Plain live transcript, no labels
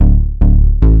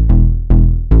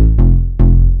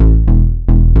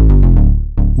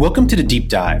Welcome to The Deep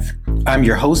Dive. I'm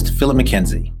your host, Philip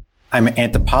McKenzie. I'm an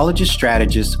anthropologist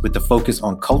strategist with a focus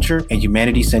on culture and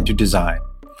humanity-centered design.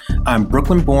 I'm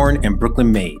Brooklyn-born and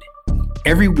Brooklyn-made.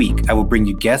 Every week, I will bring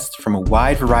you guests from a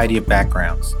wide variety of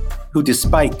backgrounds who,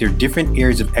 despite their different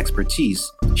areas of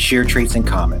expertise, share traits in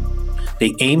common.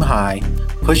 They aim high,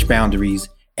 push boundaries,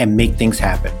 and make things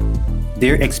happen.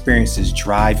 Their experiences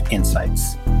drive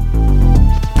insights.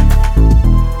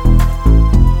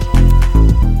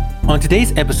 On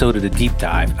today's episode of The Deep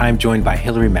Dive, I'm joined by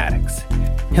Hillarie Maddox.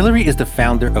 Hillarie is the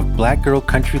founder of Black Girl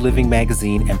Country Living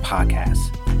magazine and podcast.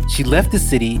 She left the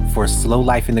city for a slow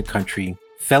life in the country,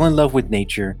 fell in love with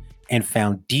nature, and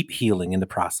found deep healing in the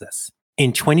process.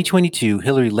 In 2022,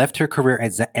 Hillarie left her career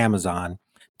at Amazon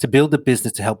to build a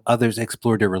business to help others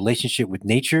explore their relationship with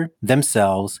nature,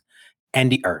 themselves,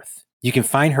 and the earth. You can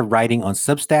find her writing on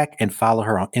Substack and follow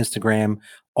her on Instagram.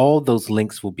 All those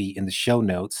links will be in the show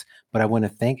notes. But I want to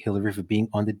thank Hillarie for being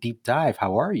on The Deep Dive.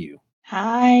 How are you?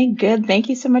 Hi, good. Thank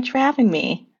you so much for having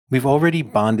me. We've already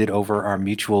bonded over our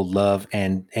mutual love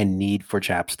and need for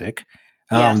chapstick.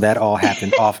 Yes. That all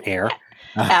happened off air.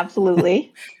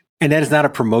 Absolutely. And that is not a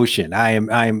promotion.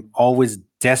 I'm always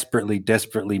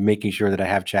desperately making sure that I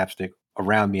have chapstick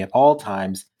around me at all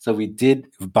times. So we did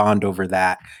bond over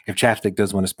that. If chapstick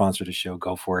does want to sponsor the show,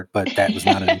 go for it. But that was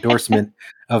not an endorsement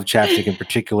of chapstick in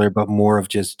particular, but more of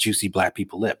just juicy Black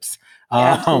people lips.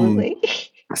 Absolutely.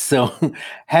 So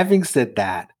having said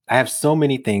that, I have so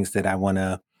many things that I want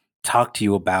to talk to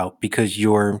you about because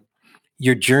your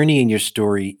journey and your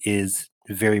story is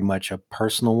very much a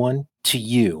personal one to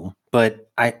you. But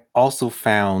I also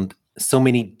found so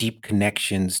many deep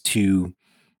connections to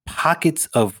pockets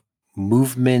of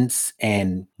movements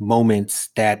and moments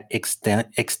that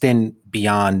extend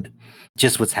beyond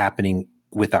just what's happening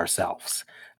with ourselves.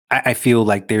 I feel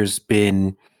like there's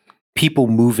been people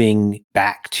moving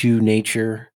back to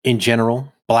nature in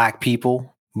general, Black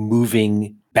people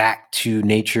moving back to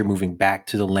nature, moving back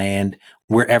to the land,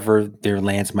 wherever their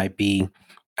lands might be.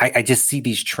 I just see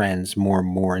these trends more and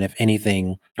more. And if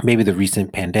anything, maybe the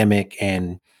recent pandemic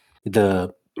and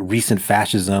the recent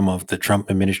fascism of the Trump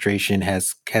administration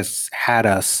has had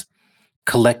us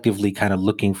collectively kind of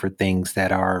looking for things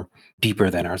that are deeper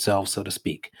than ourselves, so to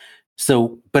speak.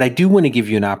 So, but I do want to give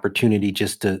you an opportunity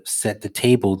just to set the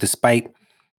table. Despite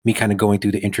me kind of going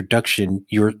through the introduction,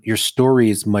 your story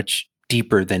is much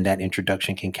deeper than that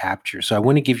introduction can capture. So I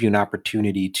want to give you an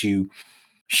opportunity to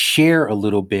share a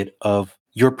little bit of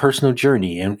your personal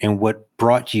journey and what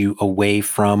brought you away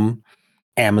from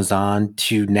Amazon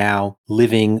to now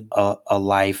living a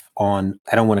life on,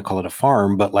 I don't want to call it a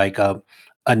farm, but like a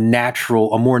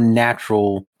more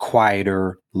natural,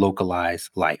 quieter, localized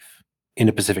life in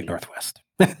the Pacific Northwest.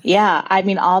 Yeah, I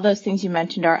mean, all those things you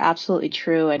mentioned are absolutely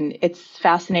true. And it's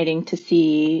fascinating to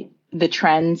see the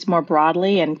trends more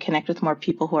broadly and connect with more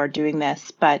people who are doing this.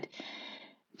 But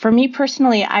for me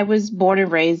personally, I was born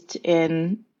and raised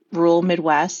in rural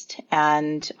Midwest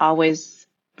and always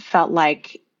felt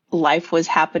like life was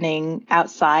happening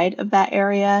outside of that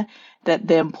area, that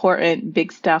the important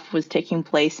big stuff was taking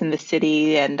place in the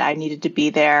city and I needed to be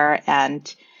there.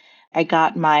 And I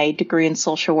got my degree in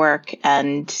social work.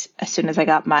 And as soon as I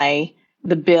got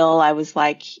the bill, I was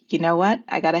like, you know what?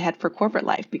 I got to head for corporate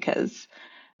life because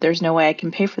there's no way I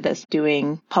can pay for this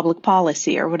doing public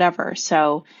policy or whatever.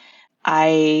 So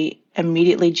I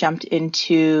immediately jumped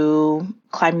into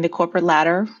climbing the corporate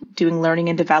ladder, doing learning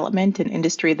and development, an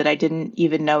industry that I didn't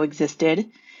even know existed,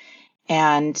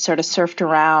 and sort of surfed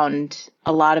around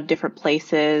a lot of different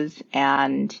places.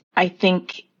 And I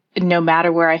think no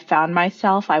matter where I found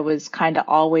myself, I was kind of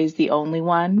always the only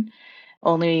one,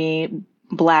 only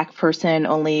Black person,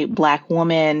 only Black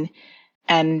woman,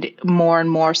 and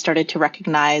more started to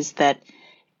recognize that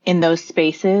in those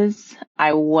spaces,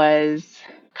 I was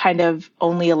kind of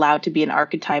only allowed to be an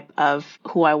archetype of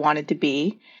who I wanted to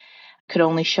be, could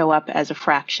only show up as a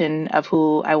fraction of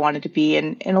who I wanted to be,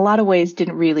 and in a lot of ways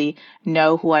didn't really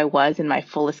know who I was in my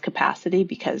fullest capacity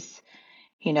because,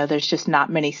 you know, there's just not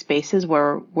many spaces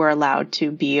where we're allowed to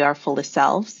be our fullest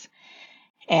selves.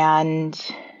 And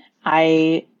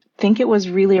I think it was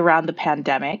really around the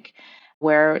pandemic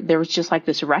where there was just like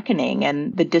this reckoning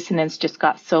and the dissonance just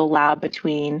got so loud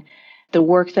between the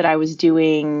work that I was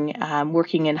doing,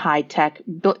 working in high tech,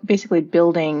 basically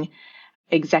building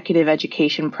executive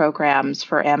education programs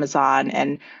for Amazon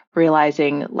and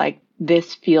realizing like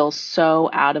this feels so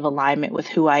out of alignment with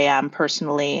who I am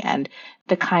personally and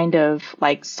the kind of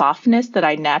like softness that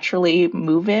I naturally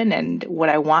move in and what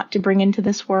I want to bring into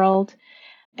this world.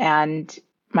 And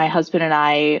my husband and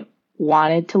I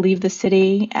wanted to leave the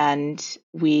city and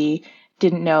we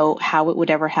didn't know how it would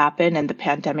ever happen, and the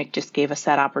pandemic just gave us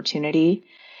that opportunity.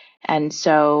 And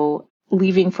so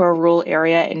leaving for a rural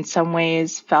area in some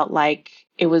ways felt like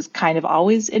it was kind of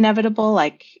always inevitable.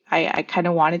 Like I kind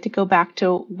of wanted to go back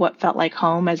to what felt like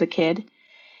home as a kid.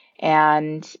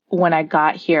 And when I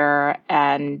got here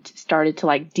and started to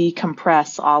like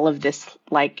decompress all of this,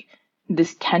 like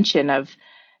this tension of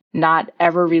not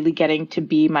ever really getting to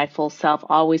be my full self,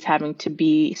 always having to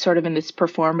be sort of in this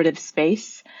performative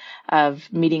space of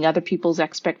meeting other people's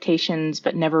expectations,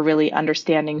 but never really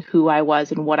understanding who I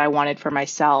was and what I wanted for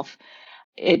myself.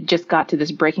 It just got to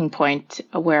this breaking point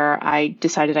where I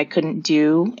decided I couldn't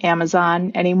do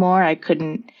Amazon anymore. I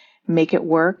couldn't make it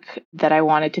work, that I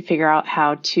wanted to figure out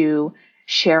how to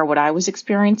share what I was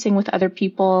experiencing with other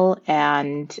people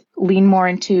and lean more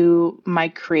into my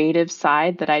creative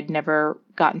side that I'd never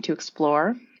gotten to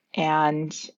explore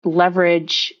and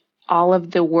leverage all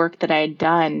of the work that I had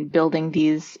done building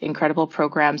these incredible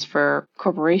programs for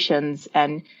corporations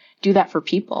and do that for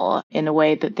people in a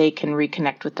way that they can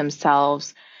reconnect with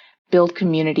themselves, build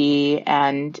community,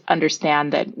 and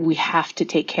understand that we have to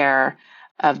take care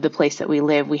of the place that we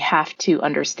live. We have to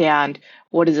understand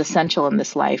what is essential in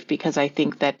this life, because I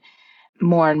think that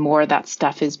more and more that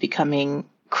stuff is becoming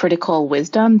critical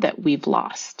wisdom that we've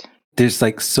lost. There's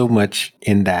like so much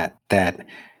in that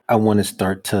I want to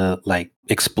start to like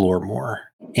explore more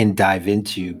and dive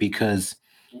into, because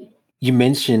you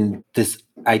mentioned this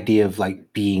idea of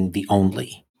like being the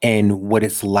only and what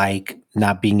it's like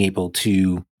not being able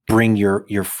to bring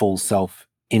your full self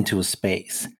into a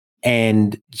space.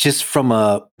 And just from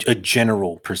a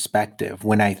general perspective,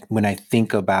 when I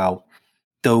think about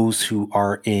those who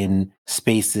are in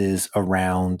spaces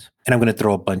around, and I'm going to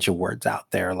throw a bunch of words out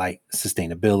there like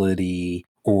sustainability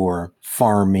or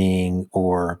farming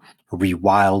or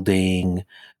rewilding,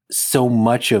 so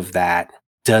much of that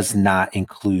does not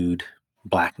include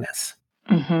Blackness,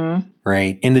 Mm-hmm.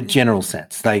 right? In the general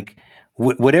sense, like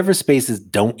whatever spaces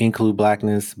don't include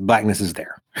Blackness is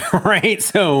there, right?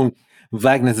 So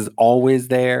Blackness is always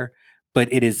there,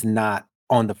 but it is not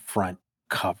on the front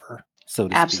cover, so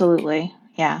to speak. Absolutely.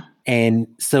 Yeah. And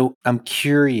so I'm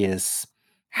curious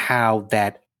how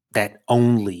that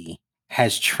only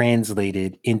has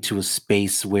translated into a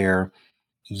space where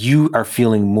you are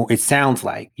feeling more, it sounds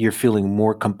like you're feeling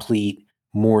more complete,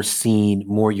 more seen,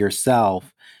 more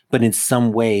yourself, but in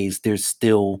some ways there's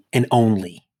still an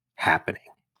only happening.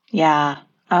 Yeah.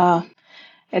 Uh,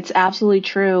 it's absolutely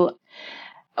true.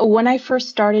 When I first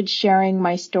started sharing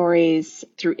my stories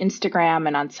through Instagram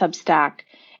and on Substack,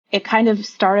 it kind of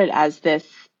started as this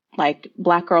like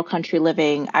Black girl country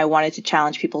living. I wanted to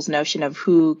challenge people's notion of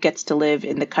who gets to live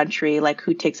in the country, like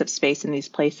who takes up space in these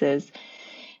places.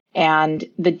 And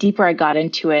the deeper I got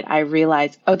into it, I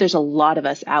realized, oh, there's a lot of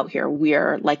us out here.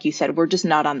 We're, like you said, we're just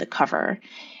not on the cover.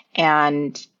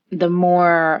 And the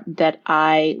more that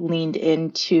I leaned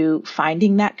into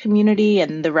finding that community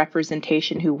and the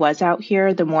representation who was out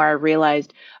here, the more I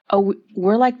realized, oh,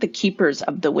 we're like the keepers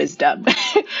of the wisdom.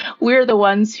 We're the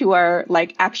ones who are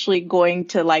like actually going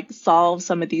to like solve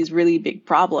some of these really big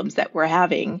problems that we're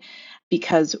having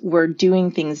because we're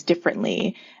doing things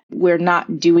differently. We're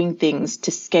not doing things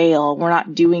to scale. We're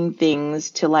not doing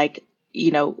things to like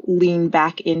lean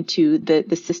back into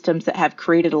the systems that have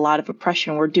created a lot of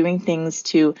oppression. We're doing things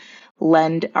to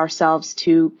lend ourselves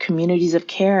to communities of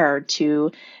care,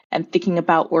 to and thinking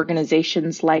about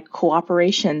organizations like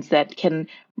cooperations that can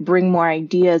bring more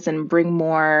ideas and bring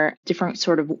more different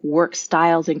sort of work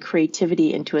styles and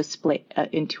creativity into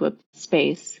into a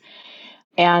space.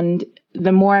 And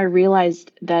the more I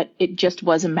realized that it just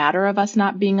was a matter of us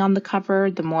not being on the cover,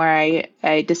 the more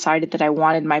I decided that I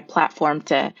wanted my platform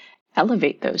to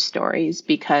elevate those stories,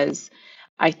 because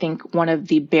I think one of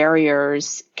the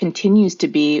barriers continues to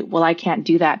be, well, I can't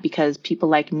do that because people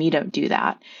like me don't do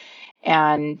that.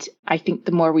 And I think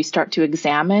the more we start to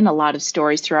examine a lot of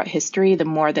stories throughout history, the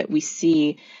more that we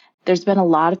see there's been a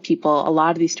lot of people, a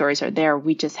lot of these stories are there.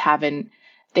 We just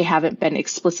they haven't been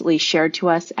explicitly shared to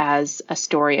us as a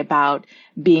story about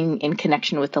being in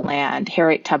connection with the land.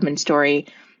 Harriet Tubman's story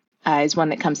is one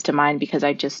that comes to mind because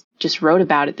I just wrote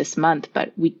about it this month.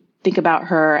 But we think about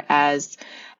her as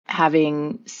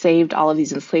having saved all of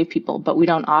these enslaved people, but we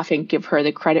don't often give her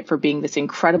the credit for being this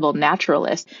incredible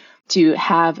naturalist, to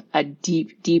have a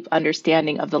deep, deep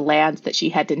understanding of the lands that she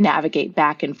had to navigate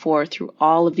back and forth through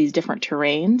all of these different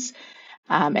terrains,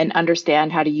 and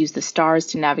understand how to use the stars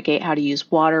to navigate, how to use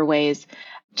waterways,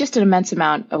 just an immense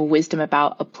amount of wisdom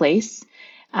about a place.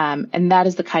 And that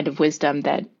is the kind of wisdom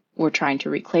that we're trying to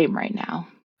reclaim right now.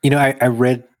 I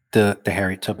read the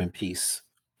Harriet Tubman piece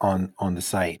on the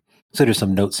site. So there's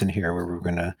some notes in here where we're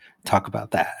going to talk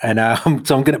about that. And I'm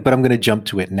going to jump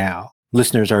to it now.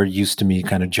 Listeners are used to me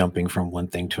kind of jumping from one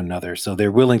thing to another, so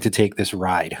they're willing to take this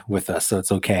ride with us. So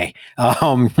it's okay.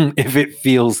 If it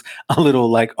feels a little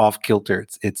like off kilter,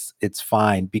 it's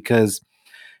fine because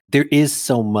there is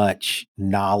so much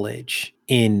knowledge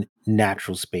in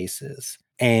natural spaces.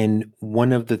 And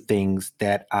one of the things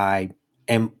that I'm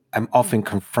often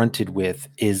confronted with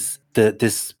is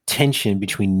this tension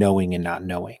between knowing and not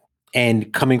knowing.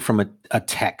 And coming from a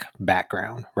tech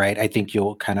background, right? I think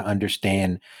you'll kind of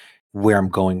understand where I'm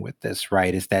going with this,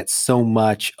 right? Is that so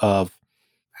much of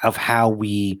how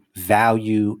we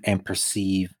value and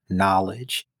perceive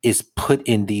knowledge is put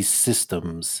in these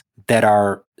systems that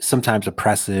are sometimes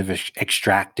oppressive,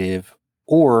 extractive,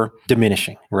 or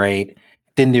diminishing, right?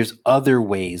 Then there's other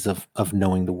ways of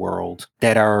knowing the world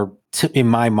that are, in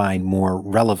my mind, more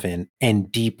relevant and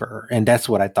deeper. And that's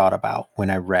what I thought about when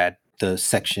I read the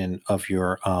section of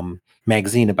your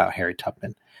magazine about Harry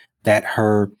Tubman. That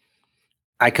her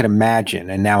I could imagine,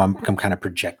 and now I'm kind of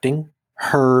projecting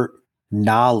her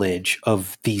knowledge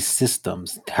of these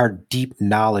systems, her deep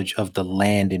knowledge of the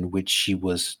land in which she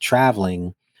was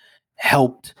traveling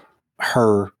helped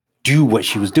her do what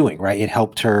she was doing, right? It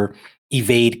helped her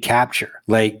evade capture.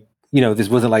 Like, this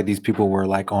wasn't like these people were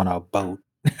like on a boat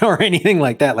or anything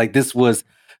like that. Like, this was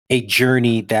a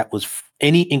journey that was,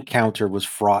 any encounter was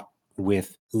fraught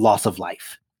with loss of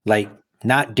life. Like,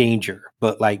 not danger,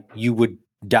 but like you would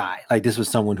die. Like, this was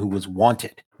someone who was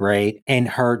wanted, right? And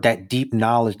her, that deep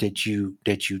knowledge that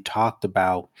you talked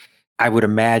about, I would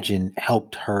imagine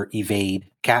helped her evade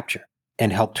capture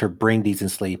and helped her bring these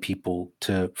enslaved people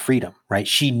to freedom, right?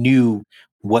 She knew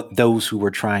what those who were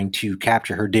trying to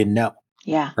capture her didn't know,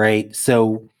 Yeah. right?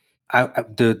 So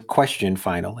the question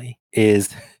finally is,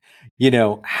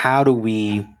 how do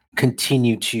we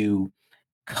continue to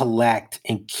collect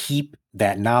and keep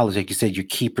that knowledge? Like you said, you're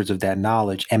keepers of that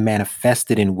knowledge and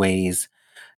manifest it in ways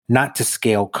not to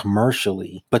scale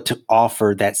commercially, but to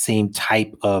offer that same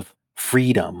type of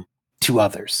freedom to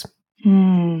others.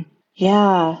 Hmm.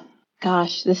 Yeah.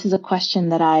 Gosh, this is a question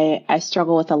that I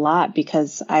struggle with a lot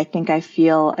because I think I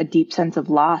feel a deep sense of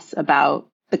loss about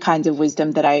the kinds of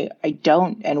wisdom that I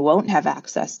don't and won't have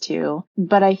access to.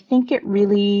 But I think it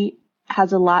really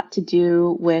has a lot to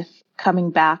do with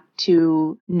coming back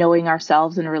to knowing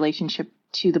ourselves in relationship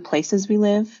to the places we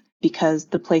live, because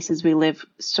the places we live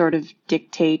sort of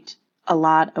dictate a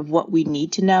lot of what we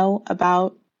need to know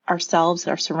about ourselves,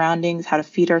 our surroundings, how to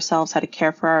feed ourselves, how to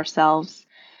care for ourselves.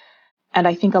 And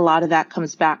I think a lot of that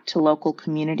comes back to local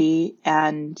community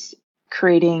and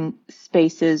creating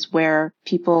spaces where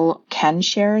people can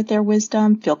share their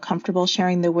wisdom, feel comfortable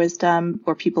sharing their wisdom,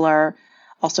 where people are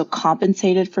also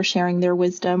compensated for sharing their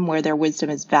wisdom, where their wisdom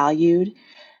is valued.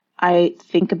 I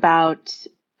think about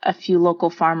a few local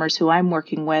farmers who I'm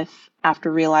working with after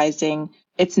realizing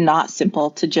it's not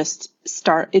simple to just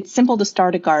start. It's simple to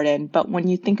start a garden, but when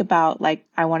you think about, like,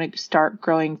 I want to start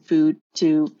growing food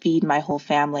to feed my whole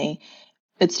family,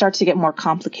 it starts to get more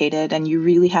complicated, and you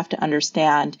really have to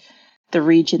understand the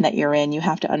region that you're in. You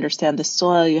have to understand the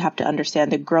soil. You have to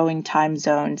understand the growing time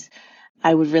zones.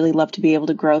 I would really love to be able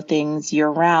to grow things year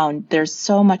round. There's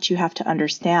so much you have to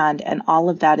understand, and all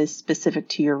of that is specific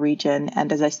to your region.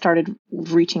 And as I started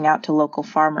reaching out to local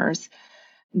farmers,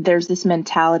 there's this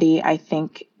mentality, I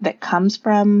think, that comes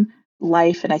from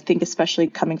life. And I think especially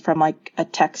coming from like a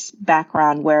tech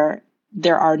background where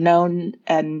there are known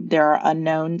and there are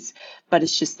unknowns, but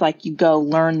it's just like you go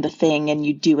learn the thing and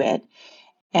you do it.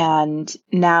 And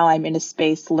now I'm in a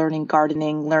space learning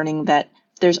gardening, learning that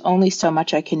there's only so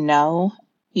much I can know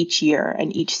each year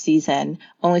and each season,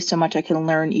 only so much I can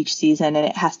learn each season, and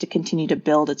it has to continue to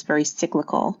build. It's very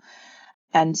cyclical.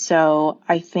 And so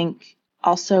I think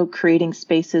also creating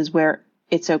spaces where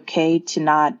it's okay to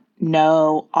not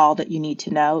know all that you need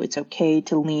to know. It's okay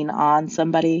to lean on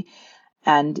somebody,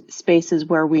 and spaces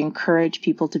where we encourage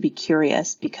people to be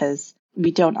curious, because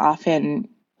we aren't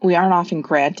often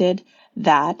granted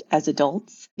that as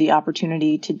adults, the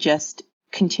opportunity to just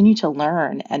continue to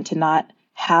learn and to not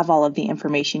have all of the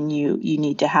information you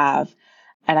need to have.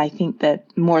 And I think that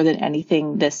more than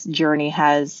anything, this journey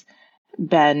has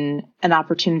been an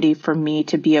opportunity for me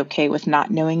to be okay with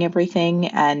not knowing everything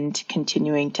and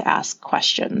continuing to ask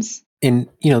questions. And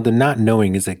the not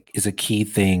knowing is a key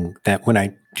thing that when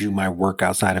I do my work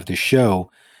outside of the show,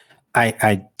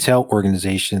 I tell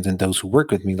organizations and those who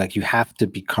work with me, like, you have to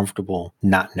be comfortable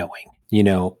not knowing,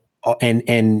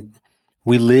 and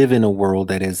we live in a world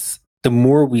that is, the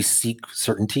more we seek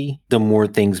certainty, the more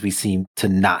things we seem to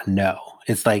not know.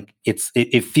 It's like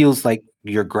it feels like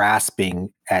you're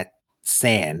grasping at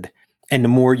sand And the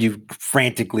more you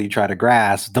frantically try to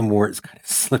grasp, the more it kind of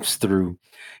slips through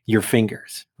your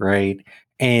fingers, right?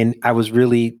 And I was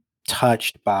really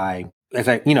touched by as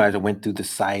I went through the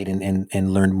site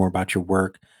and learned more about your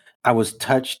work, I was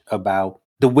touched about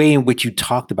the way in which you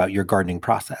talked about your gardening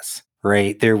process,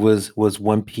 right? There was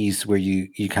one piece where you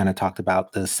kind of talked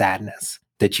about the sadness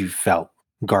that you felt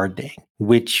gardening,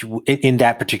 which in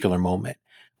that particular moment,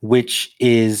 which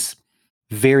is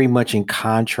very much in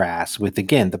contrast with,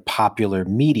 again, the popular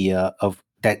media of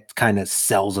that kind of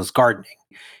sells us gardening.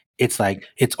 It's like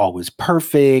it's always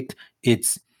perfect.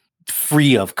 It's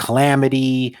free of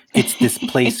calamity. It's this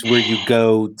place where you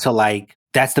go to, like,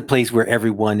 that's the place where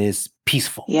everyone is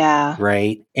peaceful, Yeah.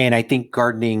 right? And I think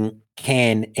gardening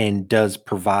can and does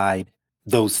provide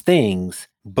those things,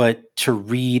 but to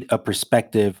read a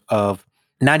perspective of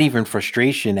not even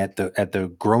frustration at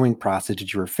the growing process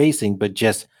that you were facing, but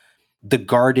just the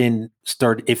garden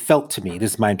started, it felt to me,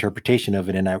 this is my interpretation of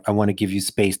it, and I want to give you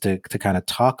space to kind of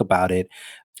talk about it.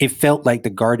 It felt like the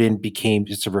garden became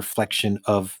just a reflection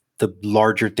of the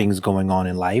larger things going on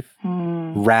in life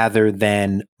Hmm. rather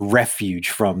than refuge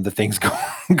from the things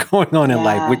going on in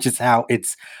life, Yeah. which is how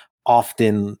it's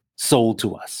often sold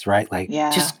to us, right? Like, Yeah.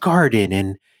 just garden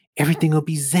and everything will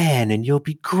be zen and you'll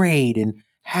be great and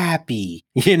happy,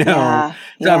 you know? Yeah.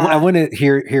 So I Yeah. want to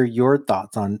hear your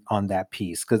thoughts on that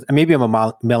piece, because maybe I'm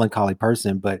a melancholy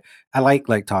person, but I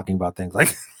like talking about things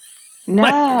like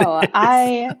like No,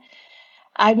 this.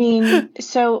 I mean,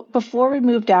 so before we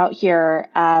moved out here,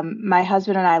 my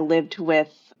husband and I lived with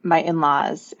my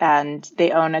in-laws, and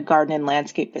they own a garden and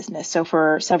landscape business. So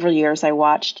for several years, I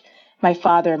watched my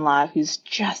father-in-law, who's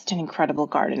just an incredible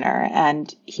gardener,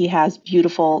 and he has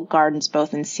beautiful gardens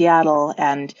both in Seattle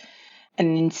and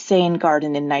an insane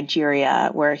garden in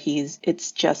Nigeria, where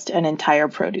it's just an entire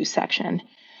produce section.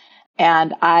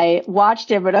 And I watched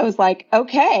him and I was like,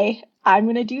 okay, I'm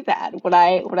gonna do that. When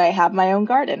I have my own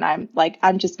garden,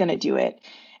 I'm just gonna do it.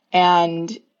 And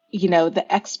the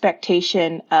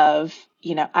expectation of,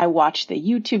 I watched the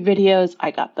YouTube videos,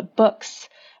 I got the books,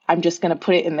 I'm just gonna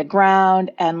put it in the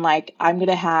ground and like I'm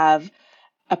gonna have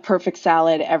a perfect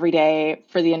salad every day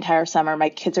for the entire summer. My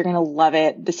kids are gonna love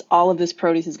it. All of this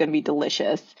produce is gonna be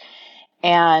delicious.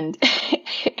 And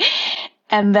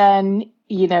and then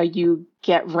you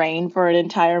get rain for an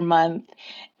entire month,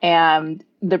 and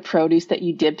the produce that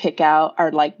you did pick out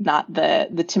are like not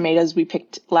the tomatoes we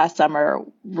picked last summer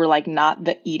were like not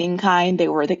the eating kind, they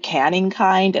were the canning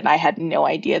kind, and I had no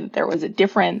idea that there was a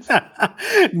difference.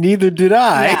 Neither did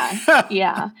I. Yeah.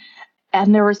 Yeah.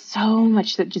 And there was so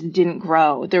much that just didn't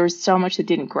grow. There was so much that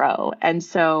didn't grow. And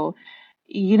so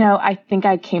I think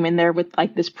I came in there with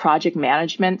like this project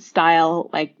management style.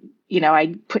 Like,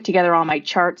 I put together all my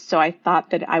charts. So I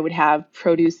thought that I would have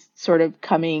produce sort of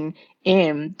coming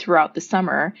in throughout the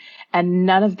summer. And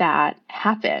none of that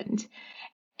happened.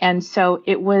 And so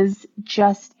it was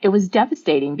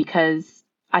devastating because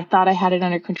I thought I had it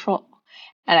under control.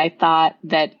 And I thought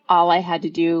that all I had to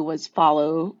do was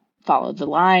follow the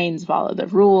lines, follow the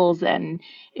rules, and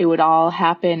it would all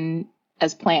happen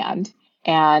as planned.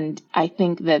 And I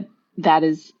think that that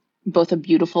is both a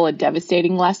beautiful and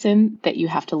devastating lesson that you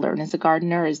have to learn as a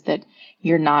gardener, is that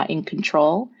you're not in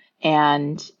control.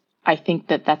 And I think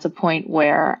that that's a point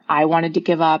where I wanted to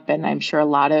give up, and I'm sure a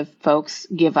lot of folks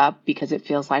give up because it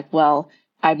feels like, well,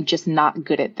 I'm just not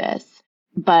good at this.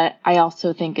 But I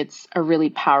also think it's a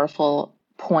really powerful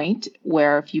point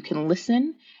where if you can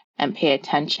listen and pay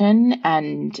attention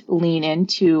and lean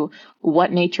into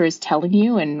what nature is telling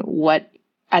you and what,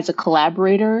 as a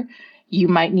collaborator, you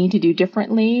might need to do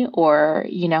differently, or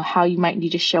how you might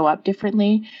need to show up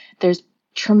differently, there's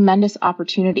tremendous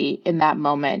opportunity in that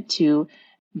moment to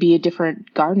be a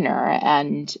different gardener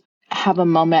and have a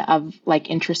moment of like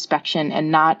introspection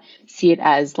and not see it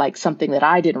as like something that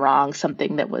I did wrong,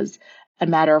 something that was a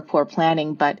matter of poor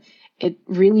planning, but it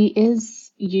really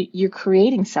is, you're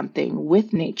creating something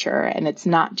with nature, and it's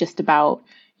not just about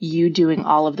you doing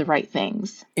all of the right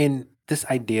things. And this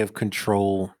idea of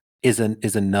control is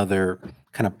another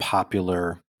kind of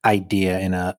popular idea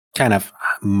in a kind of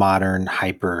modern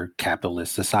hyper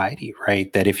capitalist society,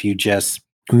 right? That if you just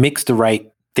mix the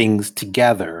right things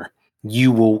together,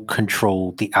 you will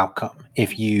control the outcome.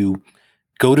 If you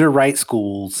go to the right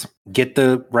schools, get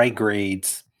the right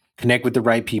grades, connect with the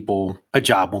right people, a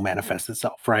job will manifest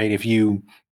itself, right? If you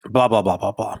blah blah blah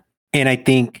blah blah. And I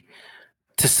think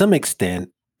to some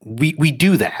extent we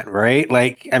do that, right?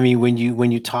 Like, I mean, when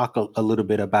you talk a little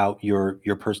bit about your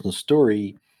personal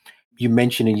story, you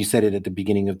mentioned, and you said it at the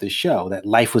beginning of the show, that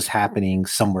life was happening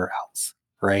somewhere else,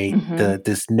 right? Hmm.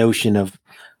 This notion of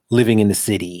living in the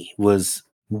city was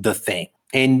the thing,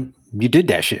 and you did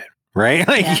that shit, right?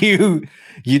 Like Yeah.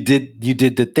 you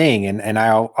did the thing, and I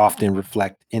often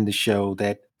reflect in the show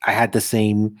that I had the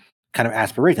same kind of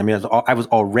aspiration. I mean, I was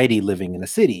already living in a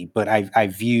city, but I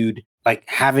viewed like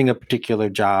having a particular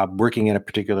job, working in a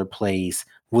particular place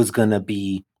was gonna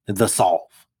be the solve,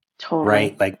 Totally.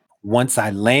 right? Like once I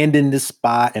land in this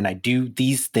spot and I do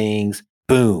these things,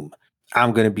 boom,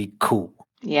 I'm gonna be cool.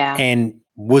 Yeah. And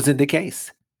wasn't the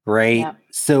case, right? Yep.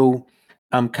 So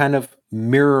I'm kind of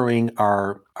mirroring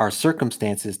our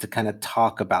circumstances to kind of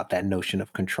talk about that notion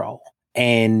of control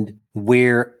and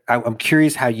where I'm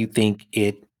curious how you think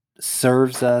it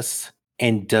serves us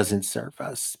and doesn't serve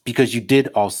us because you did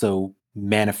also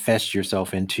manifest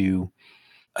yourself into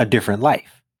a different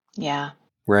life, Yeah.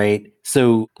 right?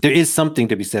 So there is something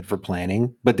to be said for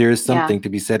planning, but there is Yeah. something to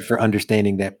be said for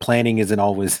understanding that planning isn't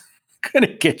always going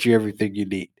to get you everything you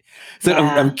need. So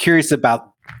I'm Yeah. curious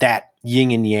about that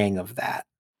yin and yang of that.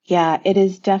 Yeah, it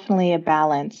is definitely a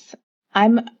balance.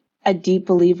 I'm a deep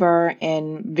believer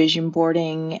in vision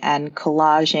boarding and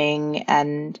collaging,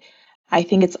 and I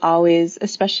think it's always,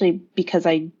 especially because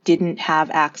I didn't have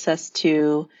access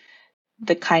to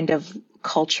the kind of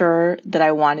culture that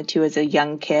I wanted to as a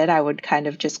young kid, I would kind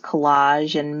of just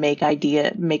collage and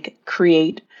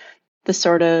create the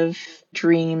sort of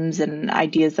dreams and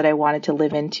ideas that I wanted to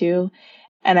live into.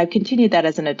 And I've continued that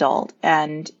as an adult.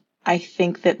 And I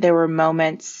think that there were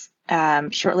moments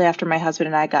shortly after my husband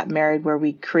and I got married where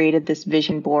we created this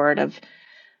vision board of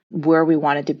where we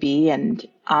wanted to be. And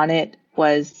on it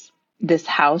was this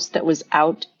house that was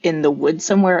out in the woods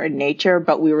somewhere in nature,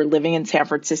 but we were living in San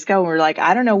Francisco. And we are like,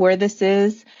 I don't know where this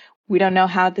is. We don't know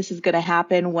how this is going to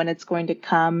happen, when it's going to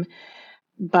come.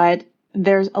 But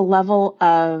there's a level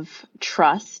of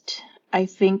trust, I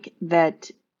think, that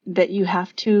you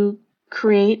have to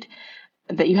create,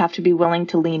 that you have to be willing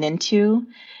to lean into,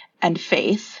 and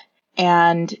faith,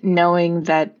 and knowing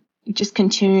that just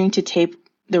continuing to take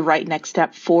the right next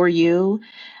step for you,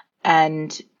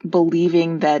 and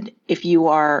believing that if you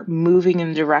are moving in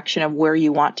the direction of where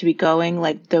you want to be going,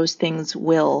 like those things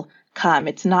will come.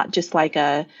 It's not just like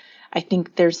I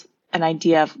think there's an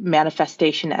idea of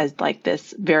manifestation as like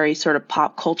this very sort of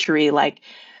pop culture-y, like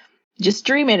just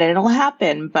dream it and it'll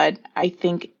happen. But I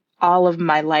think all of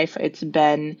my life it's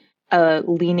been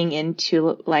leaning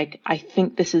into like, I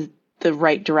think this is the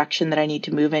right direction that I need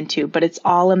to move into. But it's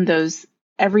all in those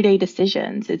everyday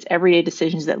decisions. It's everyday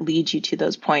decisions that lead you to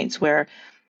those points where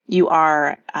you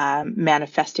are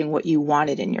manifesting what you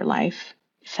wanted in your life,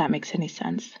 if that makes any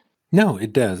sense. No,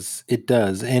 it does. It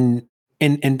does. And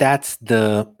that's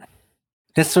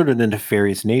sort of the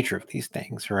nefarious nature of these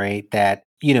things, right? That,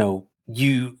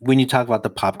 you when you talk about the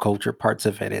pop culture parts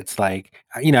of it, it's like,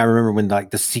 I remember when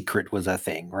like The Secret was a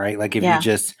thing, right? Like if you Yeah.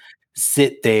 just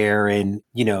sit there and,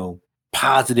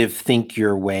 positive think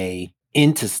your way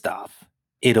into stuff,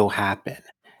 it'll happen.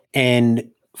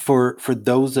 And for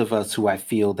those of us who I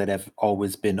feel that have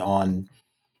always been on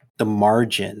the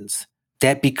margins,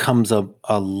 that becomes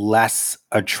a less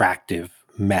attractive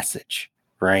message,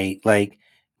 right? Like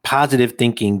positive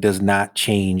thinking does not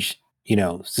change,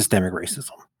 systemic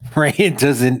racism, right? It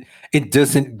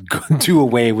doesn't do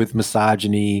away with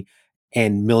misogyny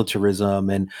and militarism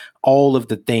and all of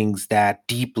the things that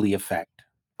deeply affect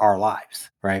our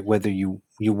lives, right? Whether you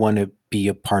want to be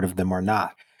a part of them or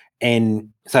not. And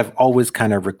so I've always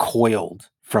kind of recoiled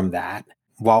from that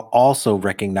while also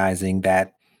recognizing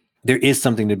that there is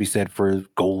something to be said for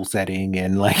goal setting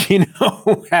and like,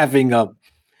 having a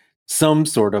some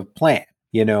sort of plan,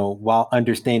 while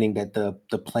understanding that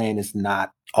the plan is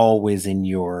not always in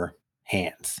your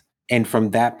hands. And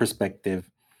from that perspective,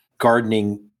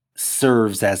 gardening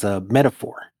serves as a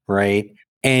metaphor, right?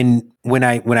 And when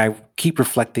I keep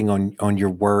reflecting on your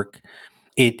work,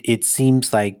 it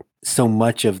seems like so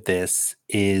much of this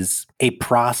is a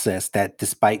process that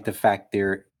despite the fact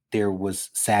there was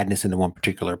sadness in the one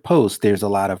particular post, there's a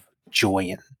lot of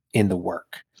joy in the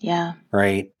work, Yeah.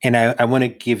 right? And I want to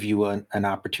give you an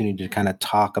opportunity to kind of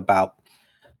talk about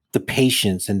the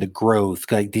patience and the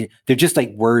growth. Like they're just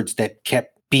like words that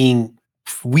kept being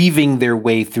weaving their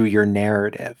way through your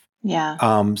narrative. Yeah.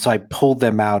 So I pulled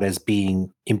them out as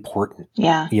being important,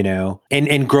 Yeah.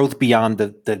 and growth beyond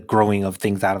the growing of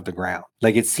things out of the ground.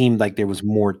 Like it seemed like there was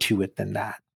more to it than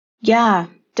that. Yeah,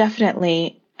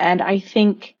 definitely. And I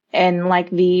think, and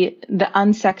like the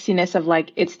unsexiness of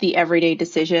like it's the everyday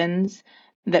decisions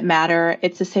that matter.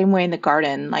 It's the same way in the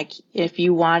garden. Like if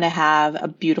you want to have a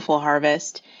beautiful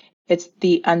harvest, it's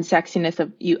the unsexiness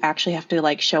of you actually have to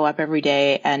like show up every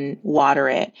day and water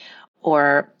it,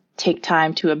 or take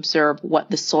time to observe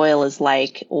what the soil is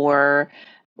like, or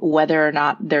whether or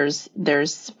not there's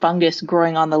fungus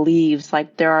growing on the leaves.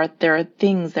 Like there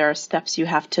are steps you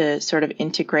have to sort of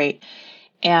integrate.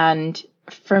 And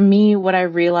for me, what I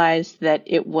realized that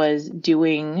it was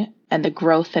doing and the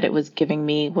growth that it was giving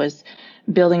me was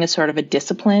building a sort of a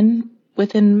discipline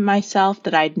within myself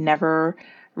that I'd never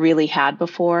really had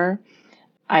before.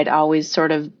 I'd always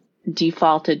sort of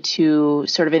defaulted to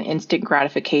sort of an instant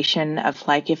gratification of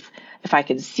like if I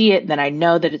can see it, then I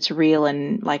know that it's real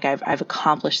and like I've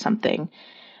accomplished something.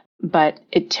 But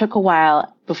it took a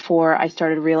while before I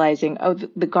started realizing, oh,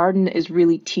 the garden is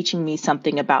really teaching me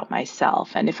something about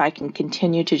myself. And if I can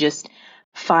continue to just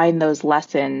find those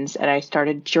lessons, and I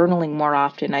started journaling more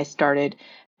often, I started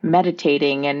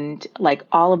meditating and like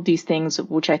all of these things,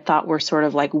 which I thought were sort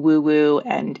of like woo woo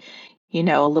and,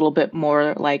 a little bit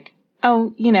more like,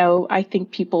 oh, I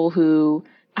think people who,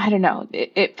 I don't know,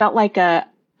 it felt like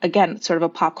again, sort of a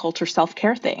pop culture self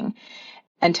care thing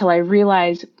until I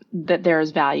realized that there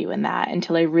is value in that,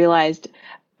 until I realized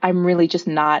I'm really just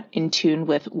not in tune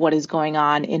with what is going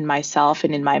on in myself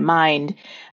and in my mind.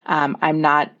 I'm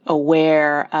not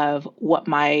aware of what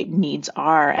my needs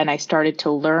are. And I started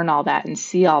to learn all that and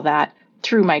see all that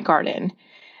through my garden.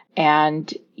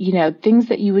 And, things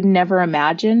that you would never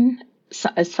imagine,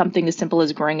 as something as simple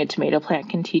as growing a tomato plant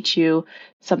can teach you,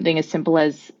 something as simple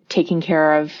as taking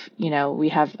care of, we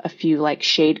have a few like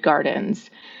shade gardens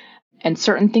and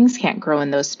certain things can't grow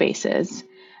in those spaces.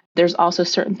 There's also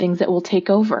certain things that will take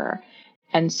over.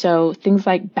 And so things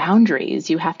like boundaries,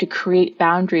 you have to create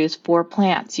boundaries for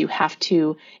plants. You have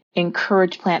to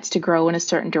encourage plants to grow in a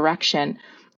certain direction.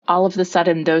 All of a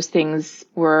sudden, those things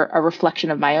were a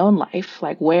reflection of my own life.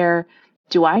 Like, where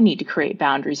do I need to create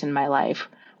boundaries in my life?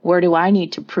 Where do I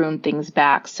need to prune things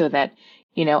back so that,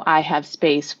 I have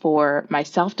space for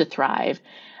myself to thrive?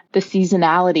 The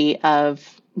seasonality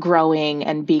of growing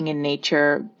and being in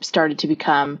nature started to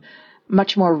become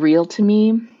much more real to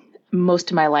me.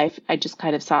 Most of my life, I just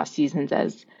kind of saw seasons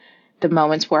as the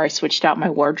moments where I switched out my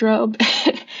wardrobe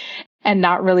and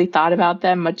not really thought about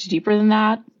them much deeper than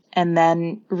that. And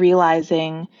then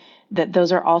realizing that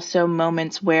those are also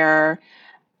moments where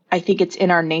I think it's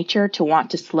in our nature to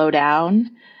want to slow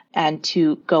down and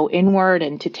to go inward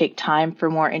and to take time for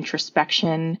more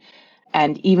introspection.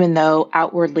 And even though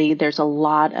outwardly there's a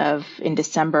lot of, in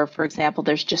December, for example,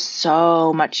 there's just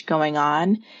so much going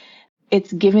on,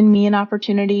 it's given me an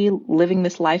opportunity living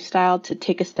this lifestyle to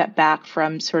take a step back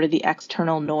from sort of the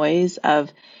external noise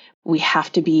of we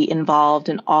have to be involved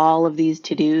in all of these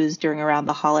to-dos during around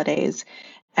the holidays.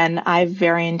 And I've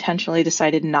very intentionally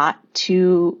decided not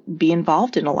to be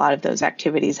involved in a lot of those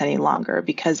activities any longer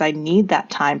because I need that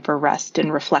time for rest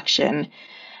and reflection.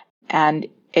 And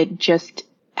it just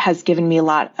has given me a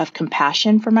lot of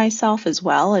compassion for myself as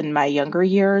well in my younger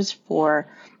years for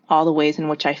all the ways in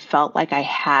which I felt like I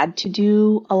had to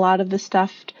do a lot of the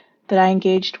stuff that I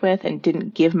engaged with and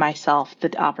didn't give myself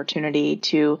the opportunity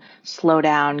to slow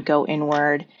down, go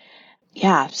inward.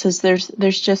 Yeah, so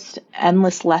there's just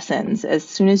endless lessons. As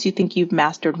soon as you think you've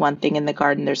mastered one thing in the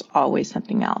garden, there's always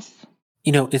something else.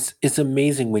 It's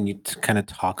amazing when you kind of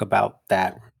talk about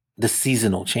that, the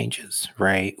seasonal changes,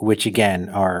 right? Which again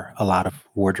are a lot of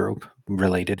wardrobe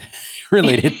related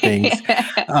related things.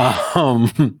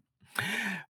 Um,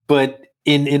 but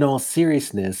in all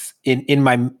seriousness, in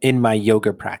my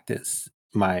yoga practice,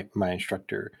 my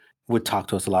instructor would talk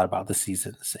to us a lot about the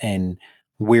seasons and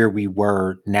where we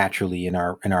were naturally in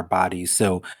our bodies.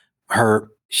 So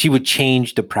she would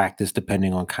change the practice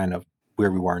depending on kind of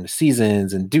where we were in the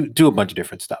seasons and do a bunch of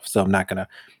different stuff. So I'm not gonna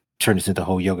turn this into a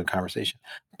whole yoga conversation.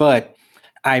 But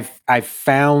I've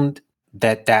found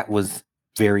that was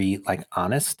very like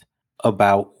honest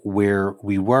about where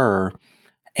we were.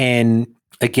 And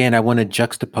again, I want to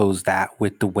juxtapose that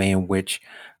with the way in which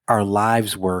our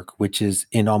lives work, which is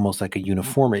in almost like a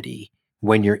uniformity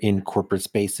when you're in corporate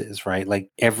spaces, right? Like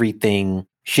everything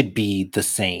should be the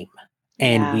same.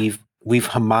 And Yeah, we've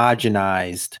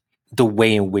homogenized the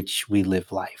way in which we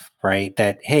live life, right?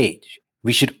 That hey,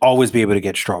 we should always be able to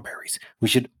get strawberries. We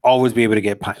should always be able to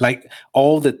get pine, like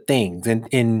all the things.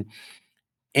 And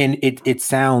it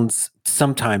sounds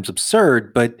sometimes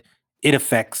absurd, but it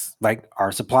affects like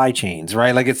our supply chains,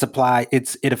 right? Like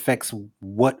it affects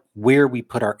where we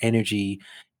put our energy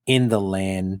in the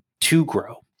land to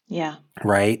grow, yeah.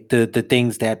 right? The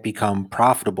things that become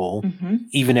profitable, Hmm.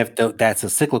 even if that's a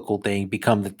cyclical thing,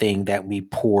 become the thing that we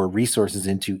pour resources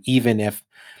into, even if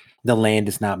the land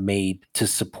is not made to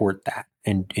support that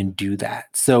and do that.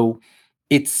 So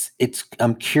it's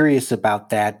I'm curious about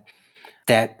that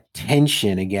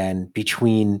tension again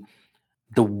between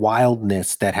the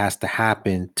wildness that has to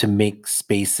happen to make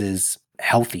spaces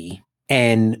healthy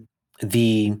and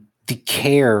the the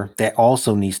care that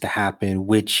also needs to happen,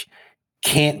 which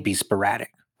can't be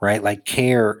sporadic, right? Like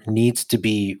care needs to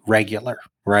be regular,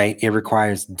 right? It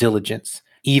requires diligence,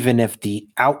 even if the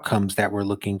outcomes that we're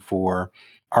looking for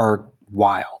are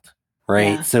wild,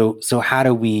 right? Yeah. So how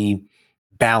do we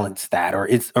balance that? Or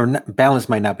not, balance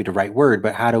might not be the right word,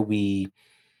 but how do we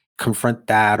confront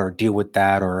that or deal with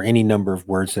that or any number of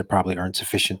words that probably aren't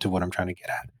sufficient to what I'm trying to get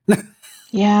at?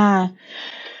 Yeah.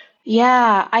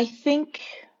 Yeah, I think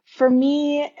for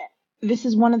me, this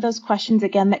is one of those questions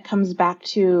again that comes back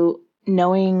to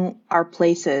knowing our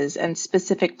places and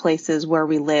specific places where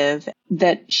we live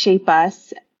that shape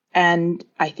us. And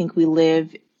I think we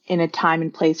live in a time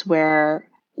and place where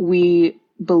we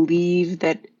believe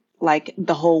that like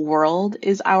the whole world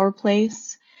is our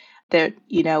place, that,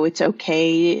 it's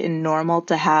okay and normal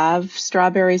to have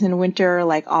strawberries in winter,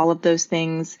 like all of those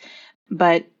things.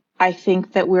 But I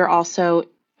think that we're also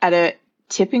at a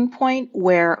tipping point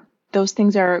where those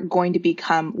things are going to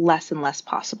become less and less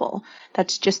possible.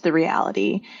 That's just the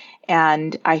reality.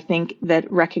 And I think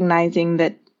that recognizing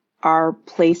that our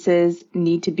places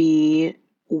need to be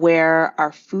where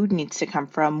our food needs to come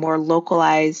from, more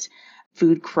localized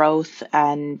food growth,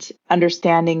 and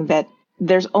understanding that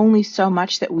there's only so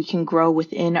much that we can grow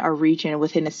within our region,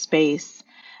 within a space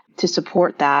to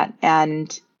support that.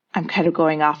 And I'm kind of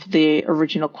going off the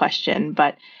original question,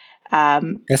 but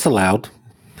That's allowed.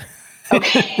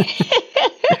 okay.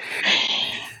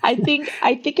 I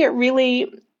think it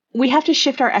really we have to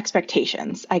shift our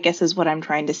expectations, I guess is what I'm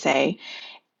trying to say.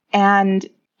 And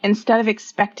instead of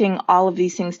expecting all of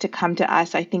these things to come to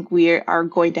us, I think we are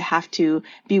going to have to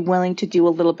be willing to do a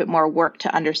little bit more work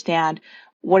to understand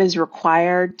what is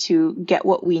required to get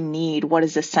what we need, what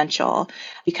is essential.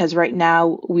 Because right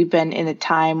now we've been in a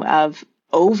time of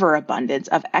overabundance,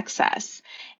 of excess.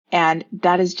 And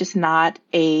that is just not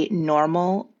a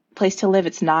normal place to live.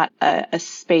 It's not a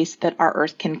space that our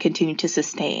earth can continue to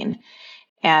sustain.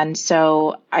 And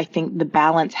so I think the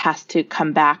balance has to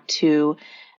come back to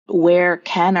where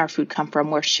can our food come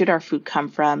from? Where should our food come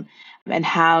from? And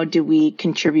how do we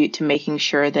contribute to making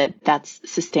sure that that's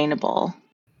sustainable?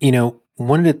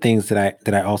 One of the things that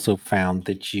I also found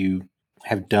that you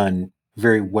have done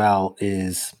very well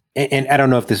is, and I don't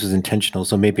know if this was intentional,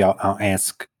 so maybe I'll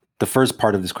ask the first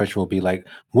part of this question will be like,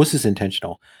 was this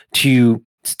intentional? To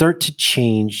start to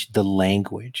change the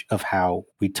language of how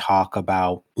we talk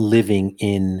about living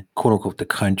in quote unquote the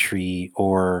country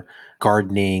or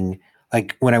gardening.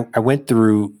 Like when I went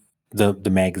through the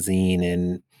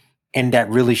magazine and that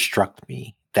really struck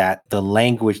me that the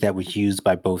language that was used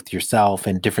by both yourself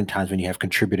and different times when you have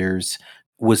contributors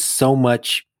was so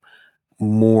much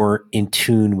more in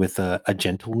tune with a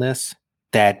gentleness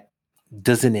that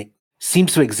doesn't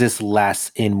seems to exist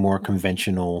less in more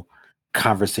conventional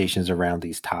conversations around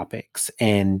these topics.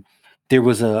 And there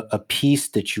was a piece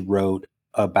that you wrote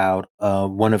about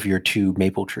one of your two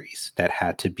maple trees that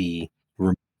had to be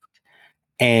removed.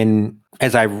 And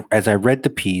as I read the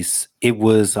piece, it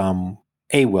was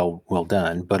a well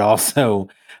done, but also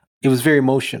it was very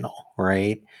emotional,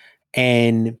 right?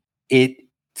 And it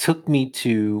took me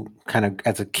to kind of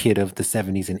as a kid of the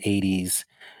 70s and 80s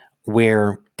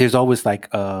where there's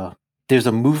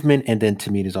a movement and then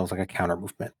to me there's always like a counter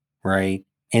movement, right?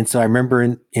 And so I remember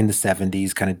in the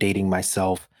 70s kind of dating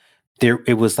myself, there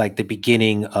it was like the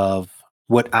beginning of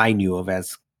what I knew of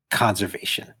as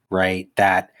conservation, right?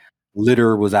 That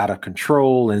litter was out of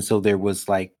control and so there was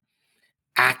like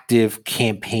active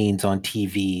campaigns on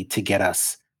TV to get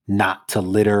us not to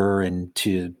litter and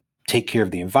to take care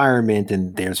of the environment.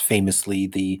 And there's famously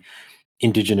the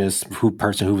indigenous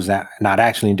person who was not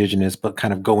actually indigenous, but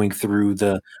kind of going through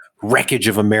the wreckage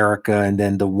of America, and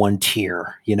then the one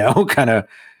tear, kind of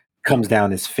comes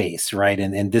down his face, right?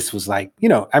 And this was like,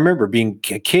 I remember being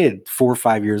a kid, 4 or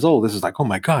 5 years old. This was like, oh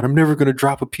my God, I'm never going to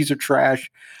drop a piece of trash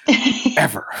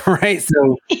ever, right?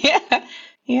 So Yeah.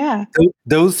 Yeah.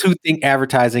 those who think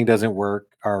advertising doesn't work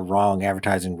are wrong.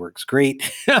 Advertising works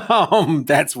great.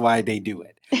 That's why they do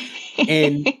it.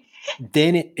 And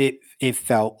then it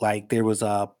felt like there was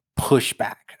a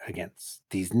pushback against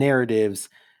these narratives,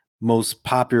 most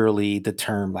popularly the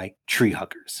term like tree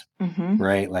huggers, Hmm.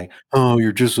 right? Like, oh,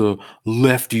 you're just a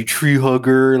lefty tree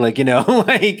hugger, like,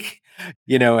 like,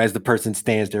 as the person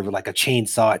stands there with like a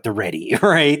chainsaw at the ready,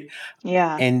 right?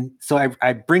 Yeah. And so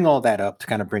I bring all that up to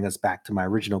kind of bring us back to my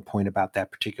original point about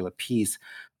that particular piece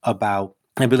about,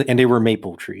 and they were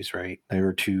maple trees, right? There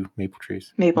were two maple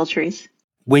trees. Maple trees.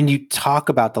 When you talk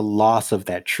about the loss of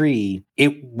that tree,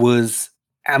 it was,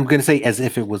 I'm going to say as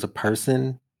if it was a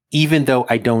person, even though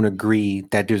I don't agree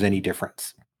that there's any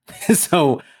difference.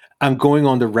 So I'm going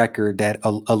on the record that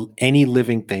any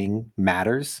living thing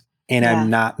matters, and I'm Yeah.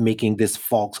 not making this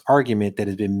false argument that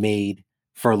has been made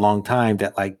for a long time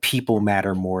that like people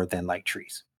matter more than like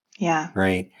trees, Yeah.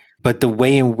 right? But the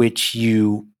way in which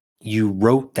you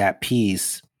wrote that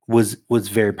piece was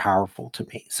very powerful to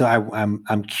me. So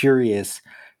I'm curious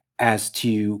as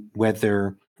to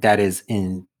whether that is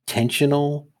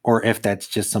intentional or if that's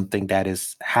just something that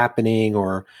is happening,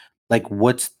 or like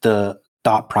what's the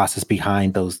thought process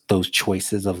behind those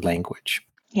choices of language.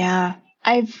 Yeah.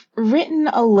 I've written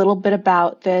a little bit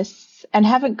about this and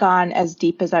haven't gone as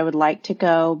deep as I would like to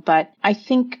go, but I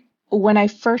think when I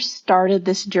first started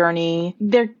this journey,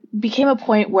 there became a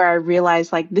point where I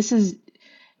realized like this is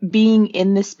being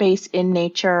in this space in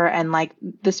nature, and like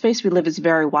the space we live is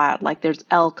very wild. Like there's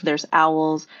elk, there's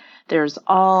owls, there's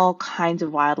all kinds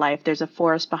of wildlife. There's a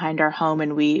forest behind our home,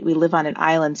 and we live on an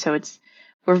island, so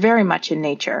we're very much in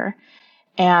nature.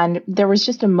 And there was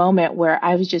just a moment where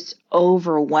I was just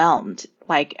overwhelmed.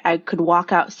 Like I could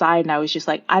walk outside and I was just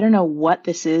like, I don't know what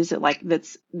this is.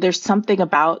 There's something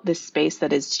about this space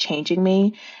that is changing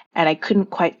me, and I couldn't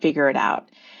quite figure it out.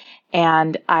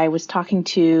 And I was talking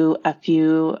to a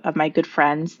few of my good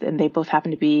friends, and they both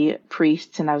happen to be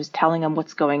priests, and I was telling them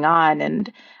what's going on. And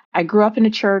I grew up in a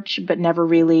church, but never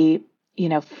really,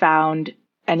 found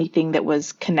anything that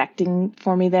was connecting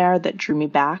for me there that drew me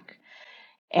back.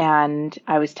 And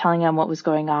I was telling them what was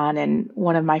going on, and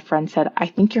one of my friends said, I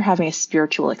think you're having a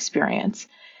spiritual experience.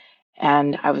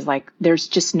 And I was like, there's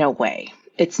just no way.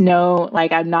 It's no,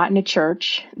 like, I'm not in a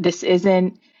church. This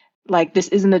isn't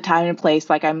the time and place.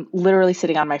 Like, I'm literally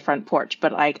sitting on my front porch,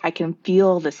 but like, I can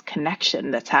feel this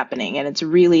connection that's happening. And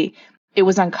it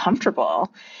was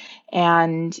uncomfortable.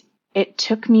 And it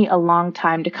took me a long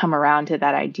time to come around to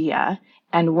that idea.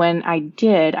 And when I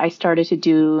did, I started to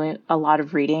do a lot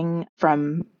of reading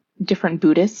from different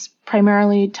Buddhists,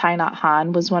 primarily Thich Nhat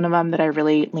Hanh was one of them that I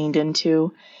really leaned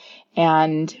into.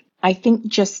 And I think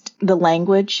just the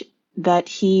language that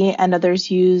he and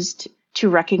others used to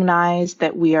recognize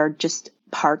that we are just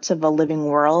parts of a living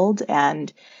world,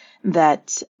 and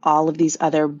that all of these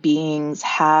other beings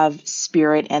have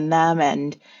spirit in them,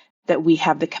 and that we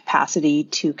have the capacity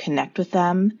to connect with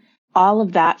them. All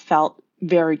of that felt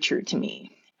very true to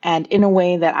me. And in a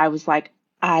way that I was like,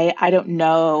 I don't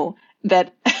know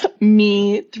that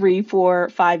me 3, 4,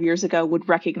 5 years ago would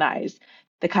recognize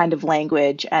the kind of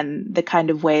language and the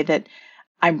kind of way that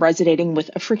I'm resonating with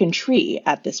a freaking tree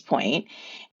at this point.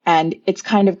 And it's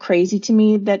kind of crazy to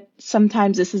me that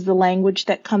sometimes this is the language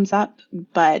that comes up,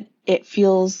 but it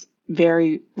feels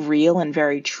very real and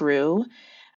very true.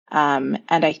 And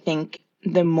I think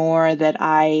the more that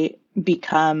I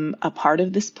become a part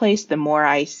of this place, the more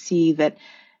I see that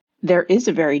there is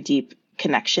a very deep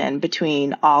connection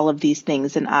between all of these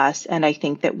things and us. And I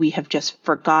think that we have just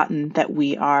forgotten that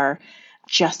we are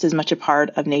just as much a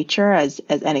part of nature as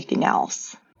anything